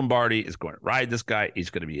said, Joe Lombardi is going to ride this guy. He's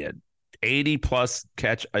going to be an 80-plus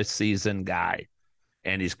catch a season guy,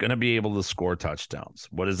 and he's going to be able to score touchdowns.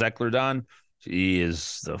 What has Eckler done? He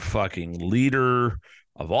is the fucking leader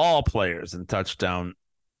of all players in touchdown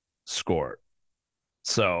scored.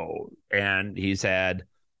 So, and he's had,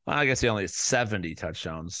 I guess he only had 70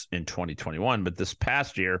 touchdowns in 2021, but this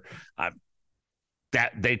past year,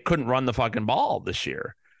 that they couldn't run the fucking ball this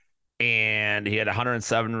year. And he had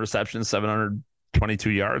 107 receptions,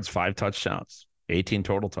 722 yards, 5 touchdowns, 18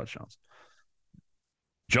 total touchdowns.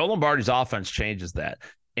 Joe Lombardi's offense changes that.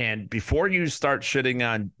 And before you start shitting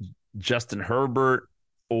on Justin Herbert,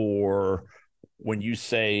 or when you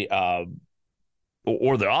say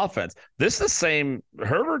or the offense, this is the same.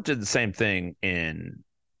 Herbert did the same thing in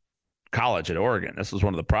college at Oregon. This was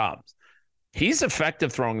one of the problems. He's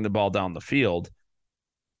effective throwing the ball down the field,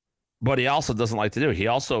 but he also doesn't like to do it. He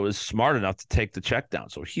also is smart enough to take the check down.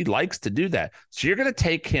 So he likes to do that. So you're going to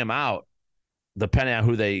take him out, depending on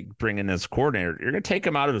who they bring in as coordinator. You're going to take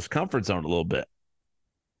him out of his comfort zone a little bit.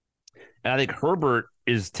 And I think Herbert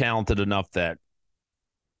is talented enough that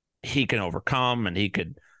he can overcome and he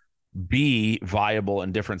could be viable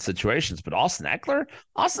in different situations. But Austin Eckler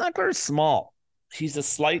is small. He's a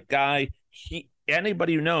slight guy.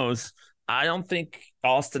 Anybody who knows, I don't think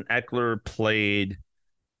Austin Eckler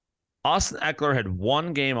had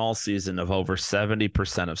 1 game all season of over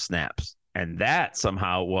 70% of snaps. And that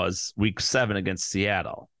somehow was week 7 against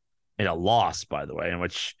Seattle in a loss, by the way, in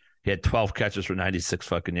which he had 12 catches for 96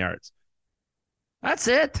 fucking yards. That's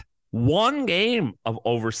it. 1 game of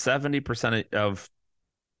over 70% of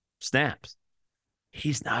snaps.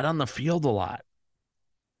 He's not on the field a lot.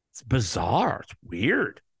 It's bizarre. It's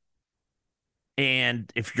weird.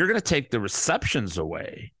 And if you're going to take the receptions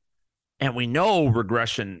away, and we know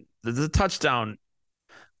regression, the touchdown,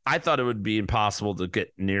 I thought it would be impossible to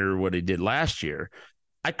get near what he did last year.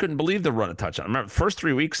 I couldn't believe the run of touchdown. I remember the first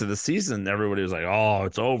 3 weeks of the season, everybody was like, oh,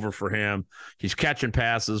 it's over for him. He's catching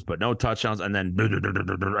passes, but no touchdowns. And then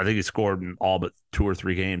I think he scored in all but 2 or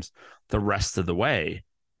 3 games the rest of the way.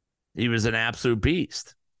 He was an absolute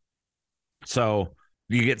beast. So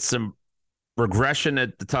you get some regression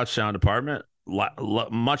at the touchdown department,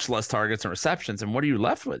 much less targets and receptions. And what are you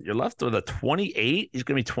left with? You're left with a 28. He's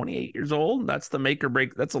going to be 28 years old. That's the make or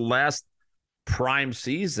break. That's the last prime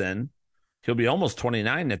season. He'll be almost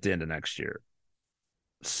 29 at the end of next year.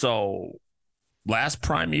 So last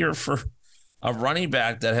prime year for a running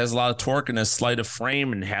back that has a lot of torque and a sleight of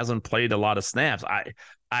frame and hasn't played a lot of snaps.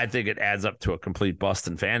 I think it adds up to a complete bust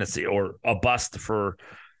in fantasy, or a bust for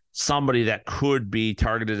somebody that could be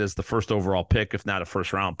targeted as the first overall pick, if not a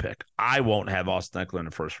first round pick. I won't have Austin Eckler in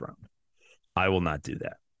the first round. I will not do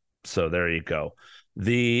that. So there you go.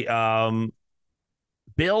 The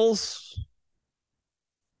Bills,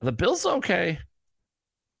 okay.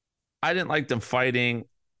 I didn't like them fighting.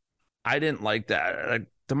 I didn't like that.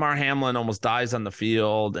 Damar Hamlin almost dies on the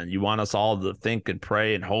field, and you want us all to think and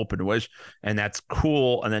pray and hope and wish, and that's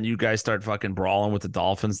cool. And then you guys start fucking brawling with the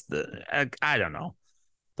Dolphins. I don't know.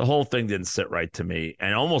 The whole thing didn't sit right to me.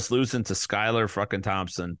 And almost losing to Skylar fucking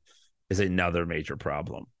Thompson is another major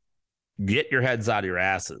problem. Get your heads out of your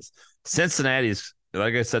asses. Cincinnati's,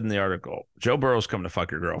 like I said in the article, Joe Burrow's coming to fuck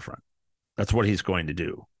your girlfriend. That's what he's going to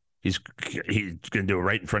do. He's going to do it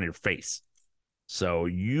right in front of your face. So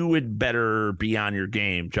you would better be on your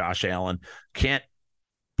game, Josh Allen. Can't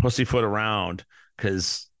pussyfoot around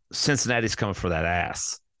because Cincinnati's coming for that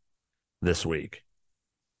ass this week.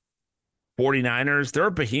 49ers, they're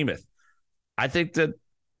a behemoth. I think that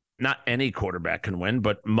not any quarterback can win,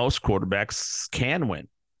 but most quarterbacks can win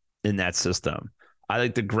in that system. I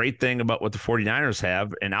think the great thing about what the 49ers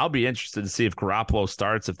have, and I'll be interested to see if Garoppolo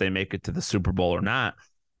starts, if they make it to the Super Bowl or not.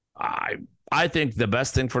 I think the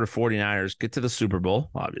best thing for the 49ers, get to the Super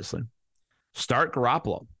Bowl, obviously. Start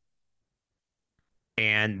Garoppolo.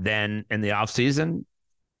 And then in the offseason,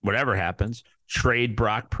 whatever happens, trade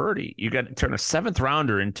Brock Purdy. You got to turn a 7th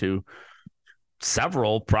rounder into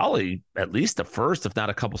several, probably at least a first, if not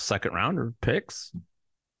a couple 2nd rounder picks.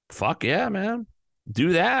 Fuck yeah, man.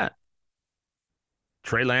 Do that.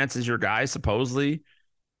 Trey Lance is your guy, supposedly.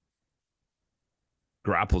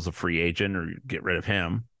 Garoppolo's a free agent, or get rid of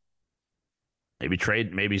him.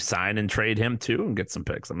 Maybe sign and trade him too and get some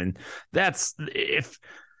picks. I mean, that's if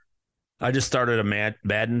I just started a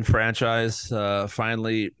Madden franchise.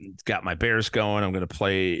 Finally got my Bears going. I'm going to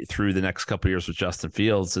play through the next couple of years with Justin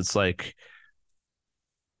Fields. It's like,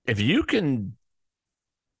 if you can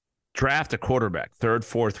draft a quarterback, 3rd,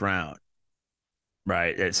 4th round,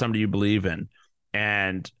 right? Somebody you believe in,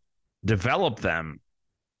 and develop them.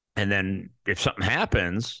 And then if something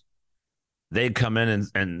happens, they come in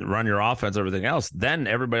and run your offense, everything else. Then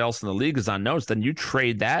everybody else in the league is on notice. Then you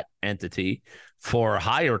trade that entity for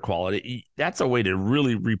higher quality. That's a way to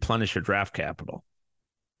really replenish your draft capital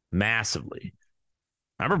massively.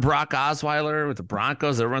 Remember Brock Osweiler with the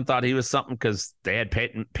Broncos? Everyone thought he was something because they had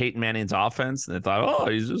Peyton Manning's offense, and they thought, oh,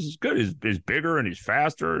 he's just good. He's bigger and he's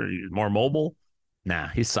faster and he's more mobile. Nah,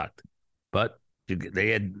 he sucked. But they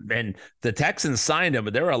had, and the Texans signed him,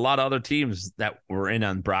 but there were a lot of other teams that were in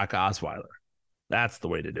on Brock Osweiler. That's the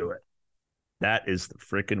way to do it. That is the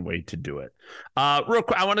freaking way to do it. Real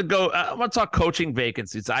quick, I want to talk coaching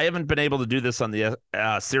vacancies. I haven't been able to do this on the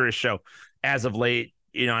Sirius show as of late.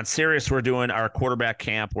 You know, on Sirius, we're doing our quarterback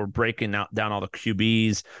camp. We're breaking down all the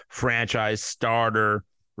QBs, franchise, starter,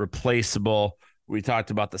 replaceable. We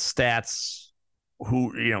talked about the stats.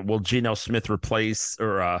 Will Geno Smith replace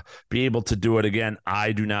or be able to do it again?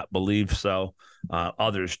 I do not believe so.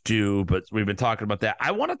 Others do, but we've been talking about that.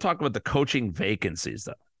 I want to talk about the coaching vacancies,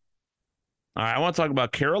 though. All right, I want to talk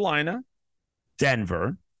about Carolina,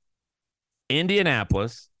 Denver,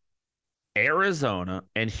 Indianapolis, Arizona,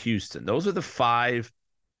 and Houston. Those are the 5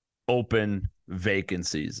 open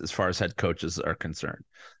vacancies as far as head coaches are concerned.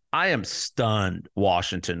 I am stunned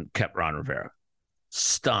Washington kept Ron Rivera.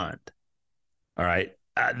 Stunned. All right.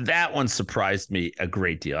 That one surprised me a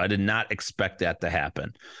great deal. I did not expect that to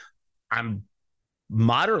happen. I'm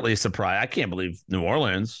moderately surprised. I can't believe New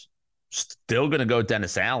Orleans still going to go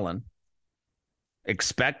Dennis Allen,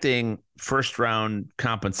 expecting 1st round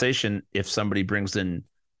compensation if somebody brings in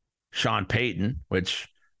Sean Payton, which,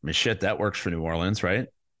 I mean, shit, that works for New Orleans, right?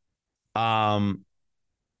 Other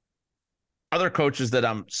coaches that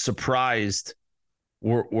I'm surprised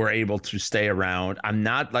were able to stay around. I'm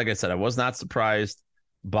not, like I said, I was not surprised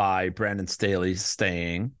by Brandon Staley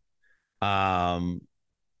staying. I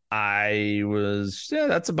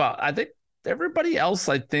think everybody else,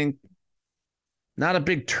 I think, not a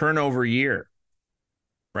big turnover year,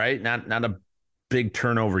 right? Not a big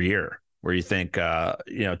turnover year where you think, a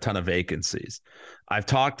ton of vacancies. I've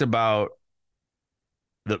talked about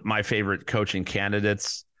my favorite coaching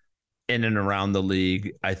candidates in and around the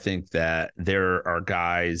league. I think that there are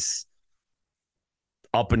guys,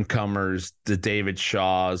 up-and-comers, the David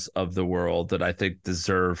Shaws of the world, that I think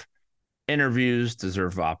deserve interviews,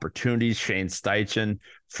 deserve opportunities. Shane Steichen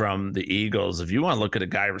from the Eagles. If you want to look at a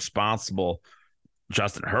guy responsible,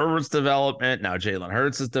 Justin Herbert's development, now Jalen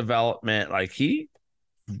Hurts' development,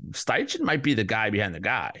 Steichen might be the guy behind the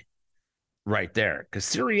guy right there, because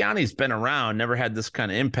Sirianni's been around, never had this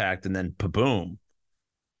kind of impact, and then boom,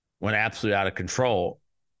 went absolutely out of control,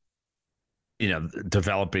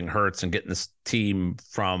 developing Hurts and getting this team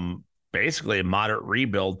from basically a moderate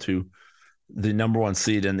rebuild to the number 1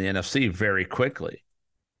 seed in the NFC very quickly.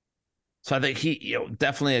 So I think he,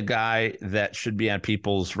 definitely a guy that should be on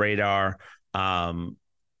people's radar. Jim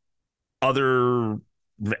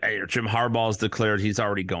Harbaugh's declared he's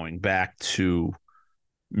already going back to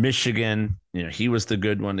Michigan, he was the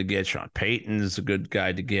good one to get. Sean Payton is a good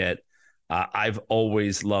guy to get. I've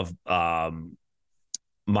always loved my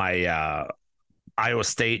Iowa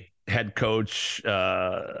State head coach.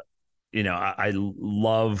 I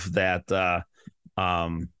love that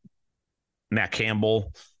Matt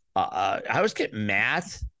Campbell. I always get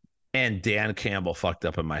Matt and Dan Campbell fucked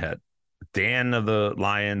up in my head. Dan of the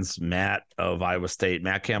Lions, Matt of Iowa State.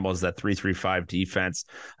 Matt Campbell is that 3-3-5 defense.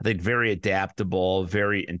 I think very adaptable,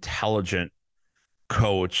 very intelligent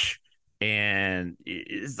coach. And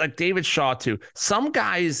it's like David Shaw, too. Some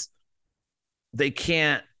guys, they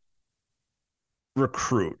can't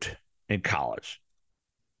recruit in college.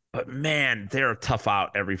 But, man, they're a tough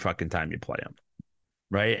out every fucking time you play them.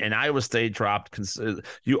 Right? And Iowa State dropped.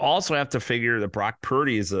 You also have to figure that Brock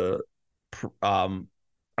Purdy is a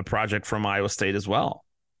project from Iowa State as well,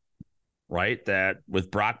 right? That with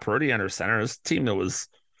Brock Purdy under center, this team that was,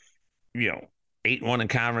 8-1 in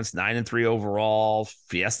conference, 9-3 overall,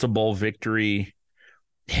 Fiesta Bowl victory,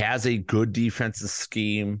 has a good defensive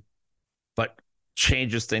scheme, but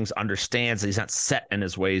changes things, understands that he's not set in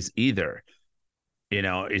his ways either.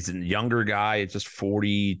 He's a younger guy, just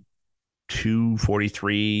 42,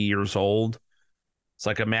 43 years old. It's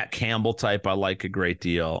like a Matt Campbell type I like a great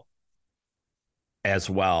deal as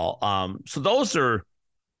well. So those are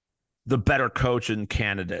the better coaching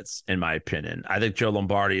candidates, in my opinion. I think Joe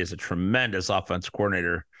Lombardi is a tremendous offense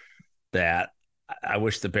coordinator that I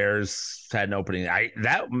wish the Bears had an opening.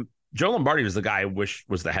 Joe Lombardi was the guy I wish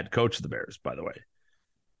was the head coach of the Bears, by the way.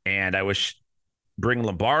 And I wish bring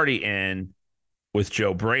Lombardi in with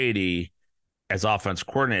Joe Brady as offense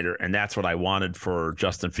coordinator, and that's what I wanted for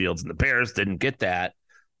Justin Fields and the Bears. Didn't get that,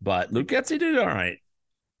 but Luke Getsy did all right.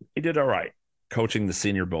 He did all right coaching the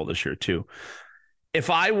Senior Bowl this year too. If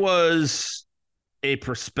I was a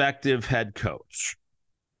prospective head coach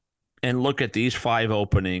and look at these 5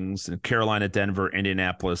 openings in Carolina, Denver,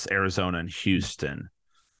 Indianapolis, Arizona, and Houston,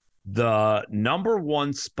 the number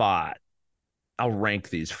 1 spot, I'll rank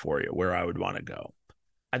these for you where I would want to go.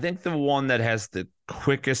 I think the one that has the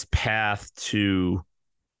quickest path to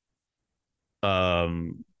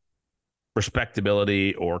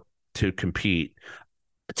respectability or to compete,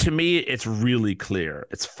 to me, it's really clear.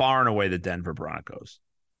 It's far and away the Denver Broncos.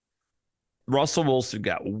 Russell Wilson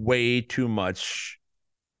got way too much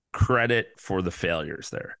credit for the failures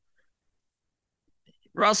there.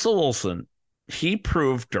 Russell Wilson, he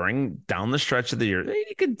proved down the stretch of the year,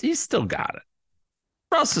 he's still got it.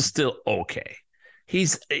 Russ is still okay.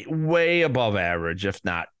 He's way above average, if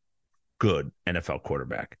not good, NFL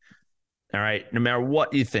quarterback. All right. No matter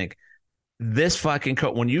what you think, this fucking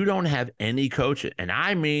coach, when you don't have any coaches, and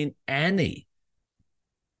I mean any,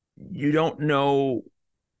 you don't know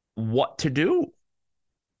what to do.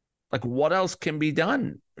 Like, what else can be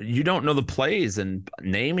done? You don't know the plays and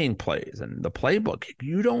naming plays and the playbook.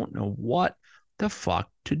 You don't know what the fuck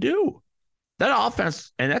to do. That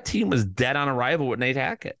offense and that team was dead on arrival with Nate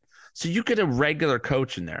Hackett. So you get a regular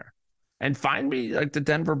coach in there and find me like the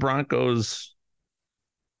Denver Broncos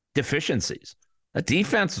deficiencies. The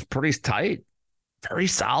defense is pretty tight, very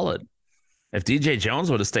solid. If DJ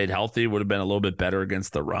Jones would have stayed healthy, would have been a little bit better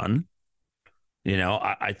against the run.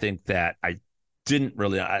 I think that I didn't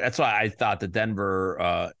really. That's why I thought the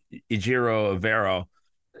Denver Ejiro Evero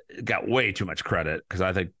got way too much credit, because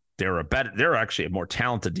I think they're actually a more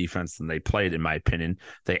talented defense than they played, in my opinion.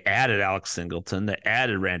 They added Alex Singleton. They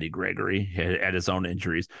added Randy Gregory at his own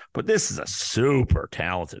injuries. But this is a super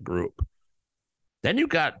talented group. Then you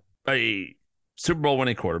got a Super Bowl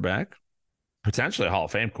winning quarterback, potentially a Hall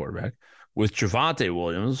of Fame quarterback, with Javonte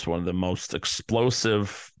Williams, one of the most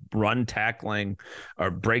explosive run tackling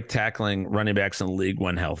or break tackling running backs in the league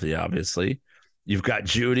when healthy, obviously. You've got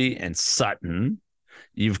Judy and Sutton.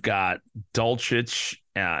 You've got Dulcich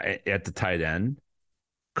at the tight end.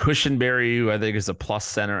 Cushenberry, who I think is a plus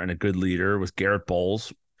center and a good leader, with Garrett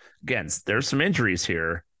Bowles. Again, there's some injuries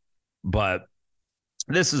here, but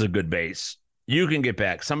this is a good base. You can get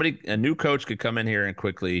back. A new coach could come in here and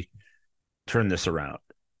quickly turn this around.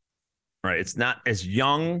 Right? It's not as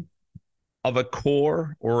young of a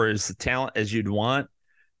core or as the talent as you'd want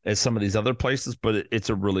as some of these other places, but it's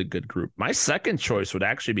a really good group. My second choice would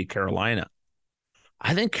actually be Carolina.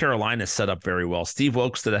 I think Carolina set up very well. Steve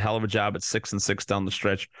Wilkes did a hell of a job at 6-6 down the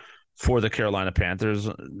stretch for the Carolina Panthers.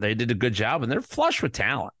 They did a good job, and they're flush with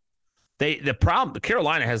talent.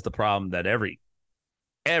 Carolina has the problem that every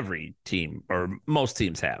team or most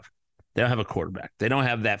teams have. They don't have a quarterback. They don't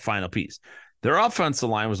have that final piece. Their offensive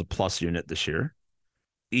line was a plus unit this year,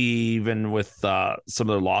 even with some of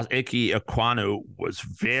their loss. Ike Ekwonu was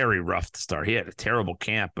very rough to start. He had a terrible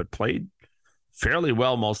camp, but played fairly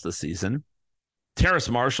well most of the season. Terrace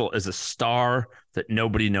Marshall is a star that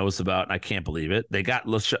nobody knows about, and I can't believe it. They got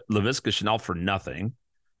Laviska Chanel for nothing.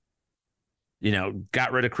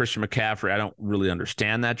 Got rid of Christian McCaffrey. I don't really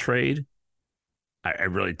understand that trade. I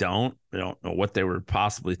really don't. I don't know what they were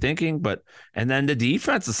possibly thinking. And then the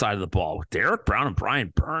defensive side of the ball with Derek Brown and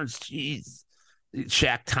Brian Burns, jeez,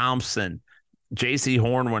 Shaq Thompson, J.C.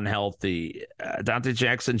 Horn when healthy, Dante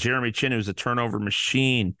Jackson, Jeremy Chin, who's a turnover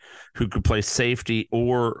machine who could play safety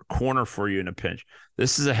or corner for you in a pinch.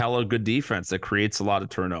 This is a hella good defense that creates a lot of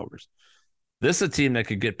turnovers. This is a team that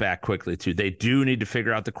could get back quickly, too. They do need to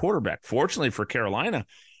figure out the quarterback. Fortunately for Carolina,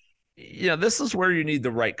 this is where you need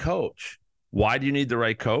the right coach. Why do you need the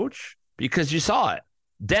right coach? Because you saw it.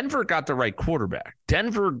 Denver got the right quarterback.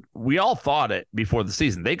 Denver, we all thought it before the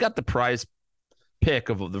season. They got the prize pick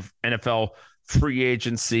of the NFL free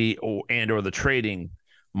agency or the trading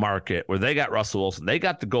market where they got Russell Wilson. They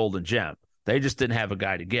got the golden gem. They just didn't have a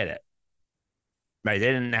guy to get it. Right?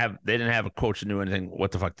 They didn't have a coach who knew anything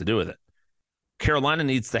what the fuck to do with it. Carolina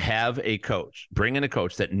needs to have a coach, bring in a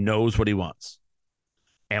coach that knows what he wants.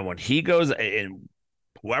 And when he goes, and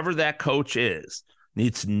whoever that coach is,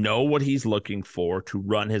 needs to know what he's looking for to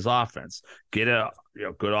run his offense. Get a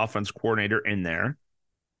good offense coordinator in there,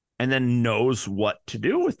 and then knows what to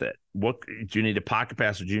do with it. What do you need a pocket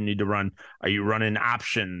pass? Or do you need to run? Are you running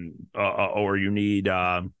option, or you need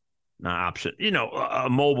not option? A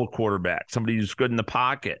mobile quarterback, somebody who's good in the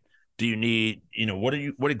pocket. Do you need?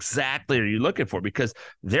 What exactly are you looking for? Because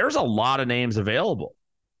there's a lot of names available.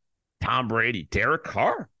 Tom Brady, Derek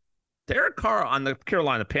Carr on the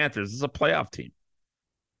Carolina Panthers is a playoff team.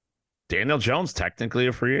 Daniel Jones, technically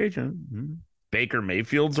a free agent. Baker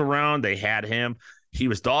Mayfield's around. They had him. He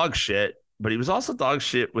was dog shit, but he was also dog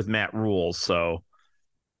shit with Matt Rule. So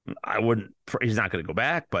he's not going to go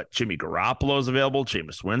back, but Jimmy Garoppolo's available.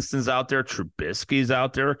 Jameis Winston's out there. Trubisky's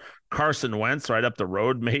out there. Carson Wentz right up the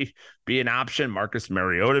road may be an option. Marcus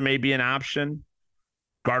Mariota may be an option.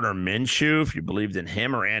 Gardner Minshew, if you believed in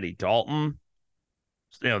him, or Andy Dalton.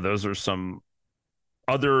 Those are some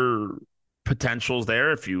other potentials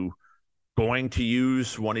there. If you going to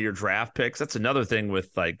use one of your draft picks, that's another thing with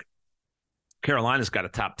Carolina's got a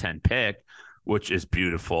top 10 pick, which is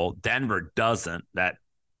beautiful. Denver doesn't.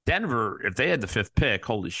 Denver, if they had the 5th pick,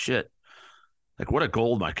 holy shit. What a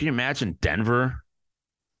gold mine. Can you imagine Denver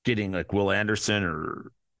getting Will Anderson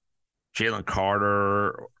or Jalen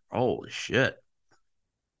Carter? Holy shit.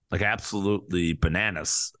 Absolutely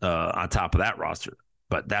bananas on top of that roster.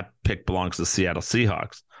 But that pick belongs to the Seattle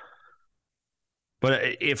Seahawks. But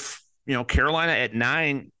if, Carolina at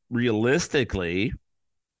 9 realistically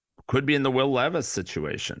could be in the Will Levis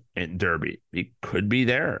situation in Derby. He could be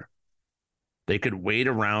there. They could wait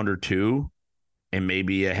a round or two and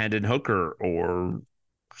maybe a Hendon Hooker or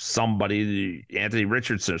somebody, Anthony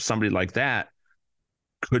Richardson or somebody like that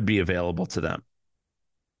could be available to them.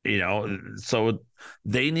 So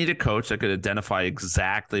they need a coach that could identify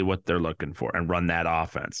exactly what they're looking for and run that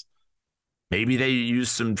offense. Maybe they use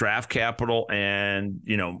some draft capital and,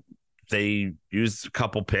 they use a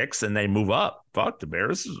couple picks and they move up. Fuck, the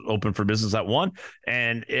Bears is open for business at 1.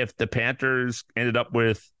 And if the Panthers ended up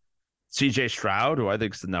with CJ Stroud, who I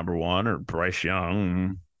think is the number 1, or Bryce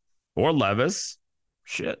Young or Levis,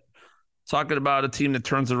 shit. Talking about a team that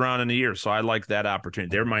turns around in a year. So I like that opportunity.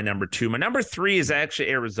 They're my number 2. My number 3 is actually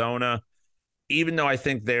Arizona, even though I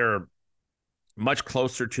think they're much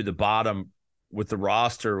closer to the bottom with the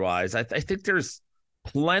roster wise. I think there's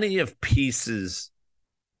plenty of pieces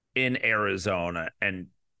in Arizona. And,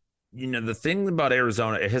 the thing about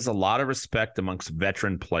Arizona, it has a lot of respect amongst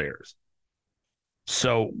veteran players.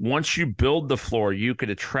 So once you build the floor, you could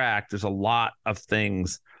attract, there's a lot of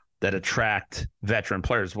things that attract veteran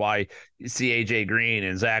players. Why you see AJ Green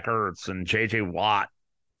and Zach Ertz and JJ Watt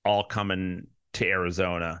all coming to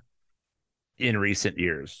Arizona in recent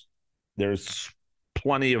years. There's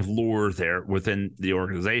plenty of lure there within the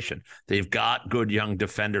organization. They've got good young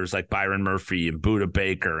defenders like Byron Murphy and Budda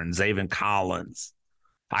Baker and Zaven Collins,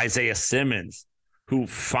 Isaiah Simmons, who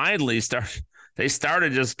finally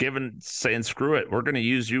started just saying, screw it, we're going to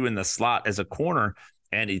use you in the slot as a corner.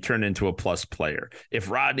 And he turned into a plus player. If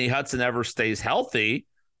Rodney Hudson ever stays healthy,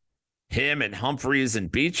 him and Humphreys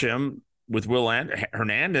and Beachum with Will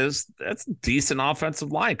Hernandez, that's a decent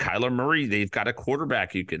offensive line. Kyler Murray, they've got a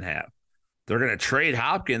quarterback you can have. They're going to trade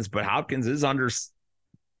Hopkins, but Hopkins is under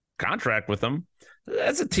contract with them.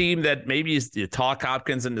 That's a team that maybe you talk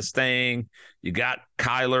Hopkins into staying. You got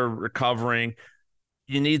Kyler recovering.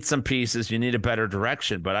 You need some pieces. You need a better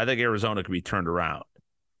direction. But I think Arizona could be turned around.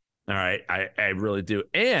 All right, I really do.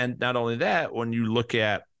 And not only that, when you look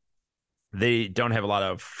at, they don't have a lot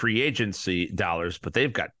of free agency dollars, but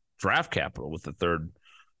they've got draft capital with the third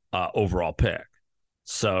overall pick.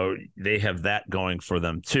 So they have that going for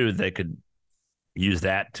them too. They could use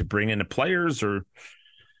that to bring in the players or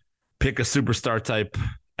pick a superstar type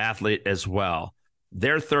athlete as well.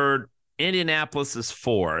 They're third. Indianapolis is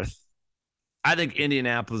fourth. I think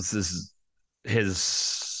Indianapolis is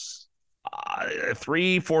his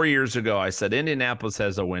 3-4 years ago. I said Indianapolis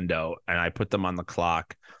has a window, and I put them on the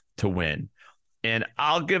clock to win. And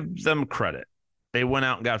I'll give them credit. They went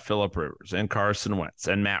out and got Phillip Rivers and Carson Wentz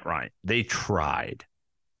and Matt Ryan. They tried.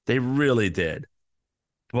 They really did.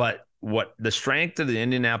 But what the strength of the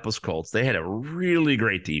Indianapolis Colts, they had a really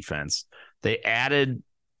great defense. They added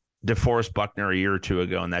DeForest Buckner a year or two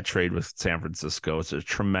ago in that trade with San Francisco. It's a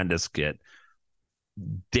tremendous get.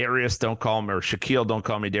 Darius, don't call me, or Shaquille, don't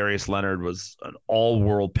call me Darius Leonard, was an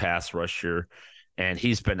all-world pass rusher, and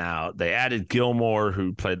he's been out. They added Gilmore,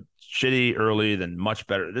 who played shitty early, then much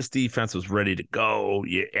better. This defense was ready to go.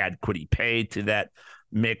 You add Kwity Paye to that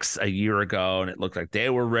mix a year ago, and it looked like they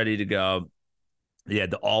were ready to go. You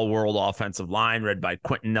had the all-world offensive line led by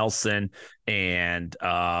Quentin Nelson and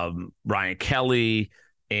Ryan Kelly,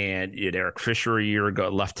 and you had Eric Fisher a year ago.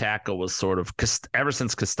 Left tackle was sort of, ever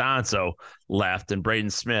since Costanzo left and Braden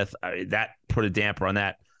Smith, that put a damper on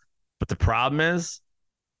that. But the problem is,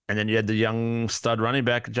 and then you had the young stud running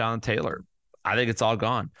back, Jonathan Taylor. I think it's all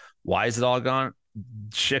gone. Why is it all gone?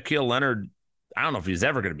 Shaquille Leonard, I don't know if he's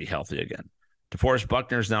ever going to be healthy again. DeForest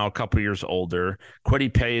Buckner is now a couple years older.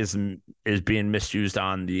 Kwity Paye is being misused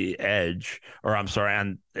on the edge, or I'm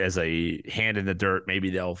sorry, as a hand in the dirt.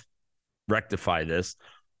 Maybe they'll rectify this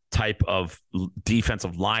type of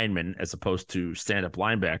defensive lineman as opposed to stand-up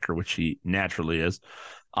linebacker, which he naturally is.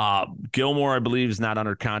 Gilmore, I believe, is not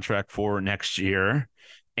under contract for next year.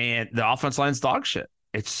 And the offense line's dog shit.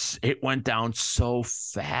 It went down so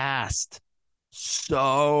fast.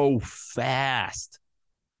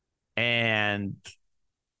 And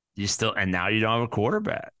now you don't have a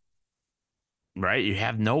quarterback, right? You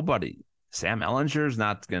have nobody. Sam Ehlinger is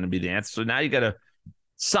not going to be the answer. So now you got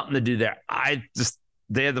something to do there.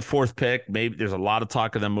 They had the fourth pick. Maybe there's a lot of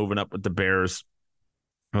talk of them moving up with the Bears.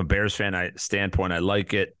 From a Bears fan standpoint, I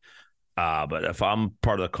like it. But if I'm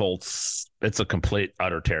part of the Colts, it's a complete,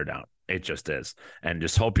 utter teardown. It just is. And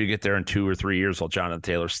just hope you get there in 2 or 3 years while Jonathan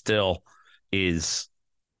Taylor still is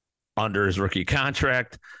under his rookie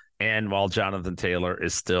contract, and while Jonathan Taylor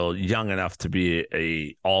is still young enough to be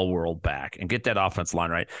a all-world back, and get that offense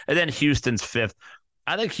line right. And then Houston's fifth.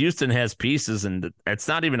 I think Houston has pieces, and it's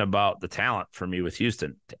not even about the talent for me with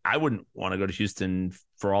Houston. I wouldn't want to go to Houston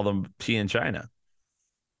for all the tea in China.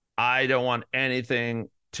 I don't want anything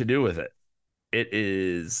to do with it. It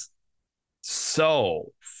is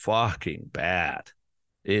so fucking bad.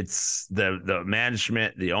 It's the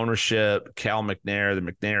management, the ownership, Cal McNair, the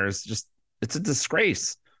McNairs, just, it's a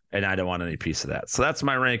disgrace. And I don't want any piece of that. So that's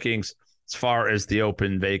my rankings as far as the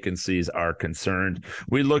open vacancies are concerned.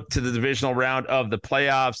 We look to the divisional round of the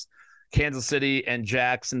playoffs. Kansas City and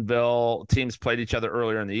Jacksonville teams played each other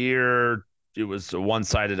earlier in the year. It was a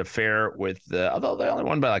one-sided affair although they only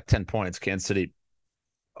won by like 10 points, Kansas City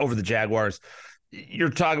over the Jaguars. You're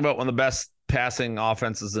talking about one of the best passing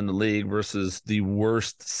offenses in the league versus the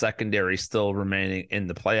worst secondary still remaining in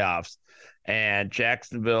the playoffs. And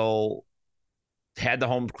Jacksonville had the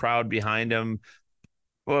home crowd behind them.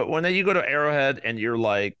 But when you go to Arrowhead and you're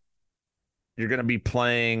like, you're going to be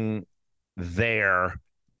playing there,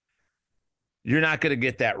 you're not going to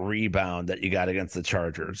get that rebound that you got against the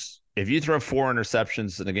Chargers. If you throw 4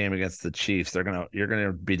 interceptions in a game against the Chiefs, you're going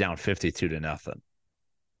to be down 52-0.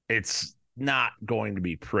 It's not going to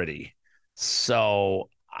be pretty. So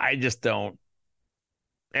I just don't.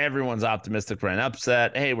 Everyone's optimistic for an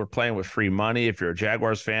upset. Hey, we're playing with free money. If you're a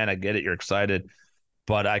Jaguars fan, I get it. You're excited.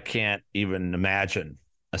 But I can't even imagine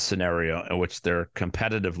a scenario in which they're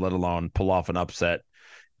competitive, let alone pull off an upset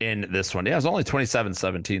in this one. Yeah, it was only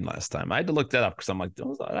 27-17 last time. I had to look that up because I'm like,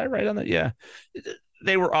 was I right on that? Yeah.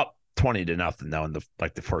 They were up 20-0 though in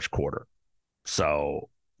the first quarter. So,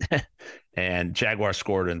 and Jaguars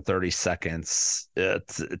scored in 30 seconds to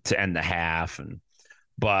end the half.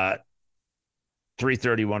 But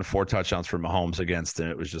 331, 4 touchdowns for Mahomes against him.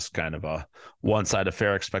 It was just kind of a one-sided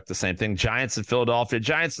affair. Expect the same thing. Giants in Philadelphia.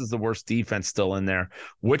 Giants is the worst defense still in there.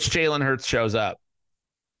 Which Jalen Hurts shows up?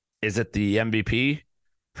 Is it the MVP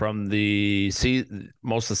from the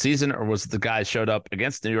most of the season, or was it the guy who showed up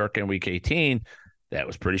against New York in Week 18 that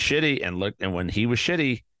was pretty shitty? And when he was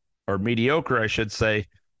shitty, or mediocre, I should say,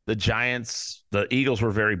 the Eagles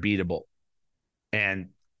were very beatable and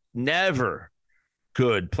never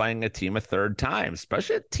good playing a team a third time,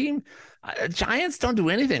 especially a team. Giants don't do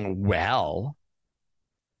anything well,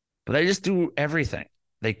 but they just do everything.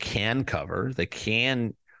 They can cover. They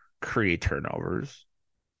can create turnovers.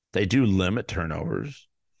 They do limit turnovers.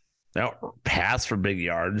 They don't pass for big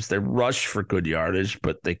yards. They rush for good yardage,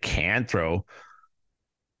 but they can throw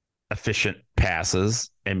efficient passes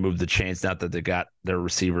and move the chains. Not that they got their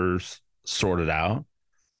receivers sorted out.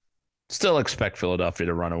 Still expect Philadelphia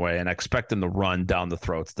to run away, and I expect them to run down the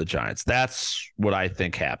throats of the Giants. That's what I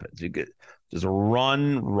think happens. You get just a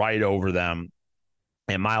run right over them.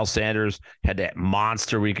 And Miles Sanders had that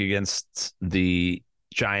monster week against the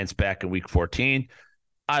Giants back in week 14.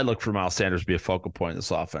 I look for Miles Sanders to be a focal point in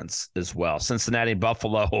this offense as well. Cincinnati,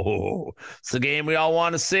 Buffalo, it's the game we all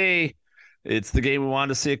want to see. It's the game we wanted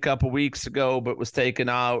to see a couple weeks ago, but was taken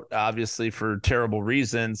out, obviously, for terrible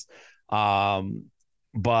reasons.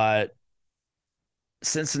 But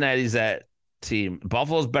Cincinnati's that team.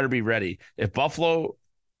 Buffalo's better be ready. If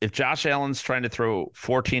Josh Allen's trying to throw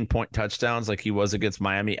 14-point touchdowns like he was against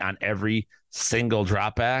Miami on every single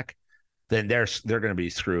drop back, then they're going to be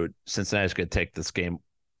screwed. Cincinnati's going to take this game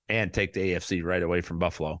and take the AFC right away from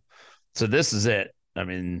Buffalo. So this is it. I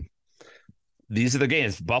mean, these are the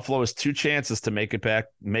games. Buffalo has 2 chances to make it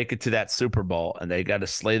to that Super Bowl, and they got to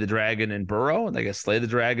slay the dragon in Burrow, and they got to slay the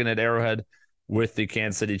dragon at Arrowhead with the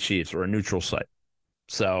Kansas City Chiefs, or a neutral site.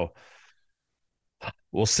 So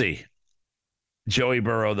we'll see. Joey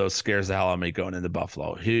Burrow, though, scares the hell out of me going into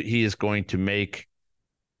Buffalo. He is going to make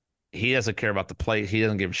 – he doesn't care about the play. He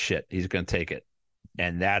doesn't give a shit. He's going to take it.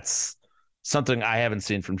 And that's something I haven't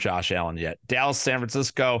seen from Josh Allen yet. Dallas, San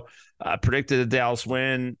Francisco, predicted a Dallas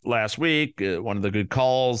win last week. One of the good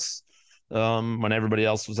calls when everybody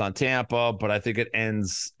else was on Tampa. But I think it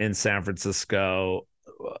ends in San Francisco.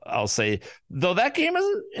 I'll say, though, that game is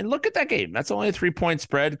 – and look at that game. That's only a 3-point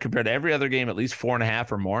spread compared to every other game, at least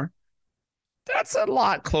 4.5 or more. That's a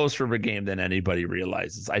lot closer of a game than anybody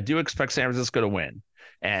realizes. I do expect San Francisco to win,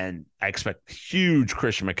 and I expect huge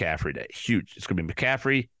Christian McCaffrey day. Huge. It's going to be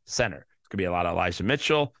McCaffrey, center. It's going to be a lot of Elijah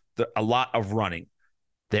Mitchell, a lot of running.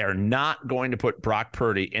 They are not going to put Brock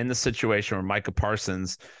Purdy in the situation where Micah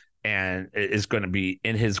Parsons is going to be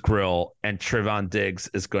in his grill, and Trevon Diggs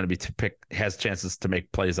is going to be has chances to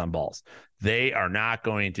make plays on balls. They are not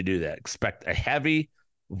going to do that. Expect a heavy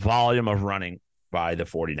volume of running by the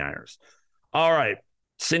 49ers. All right,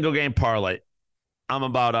 single game parlay. I'm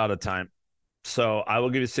about out of time, so I will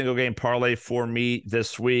give you a single game parlay for me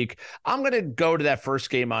this week. I'm going to go to that first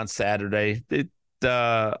game on Saturday.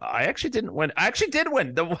 I actually didn't win. I actually did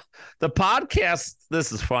win. The podcast,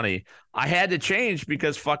 this is funny. I had to change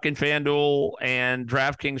because fucking Fanduel and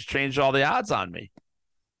DraftKings changed all the odds on me.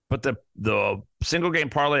 But the single game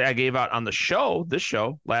parlay I gave out on this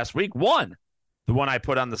show last week won. The one I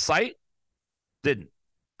put on the site didn't.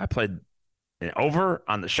 I played over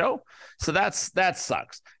on the show. So that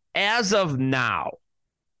sucks. As of now,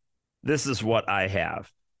 this is what I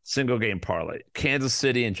have. Single game parlay. Kansas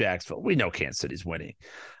City and Jacksonville. We know Kansas City's winning.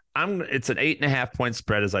 It's an 8.5 point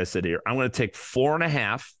spread as I sit here. I'm going to take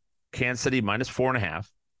 4.5. Kansas City minus 4.5.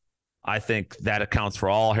 I think that accounts for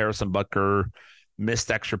all Harrison Butker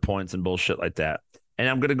missed extra points and bullshit like that. And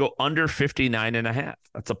I'm going to go under 59.5.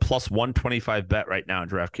 That's a plus 125 bet right now in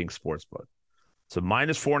DraftKings Sportsbook. So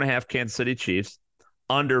minus 4.5 Kansas City Chiefs,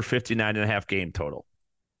 under 59.5 game total.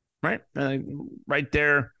 Right? Right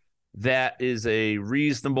there. That is a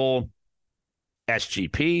reasonable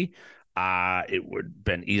SGP. It would have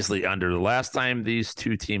been easily under the last time these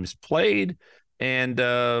two teams played. And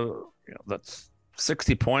that's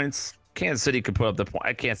 60 points. Kansas City could put up the point.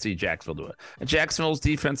 I can't see Jacksonville do it. And Jacksonville's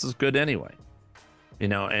defense is good anyway.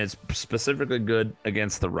 And it's specifically good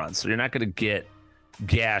against the run. So you're not going to get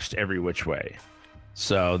gashed every which way.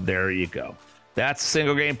 So there you go. That's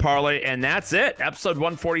single game parlay, and that's it. Episode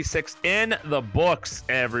 146 in the books,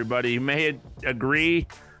 everybody. You may agree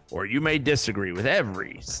or you may disagree with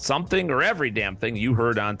every damn thing you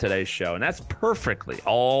heard on today's show. And that's perfectly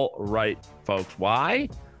all right, folks. Why?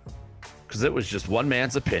 Because it was just one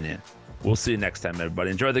man's opinion. We'll see you next time,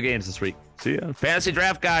 everybody. Enjoy the games this week. See ya. Fantasy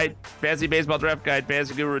Draft Guide, Fantasy Baseball Draft Guide,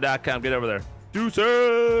 fantasyguru.com. Get over there.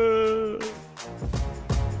 Deuces!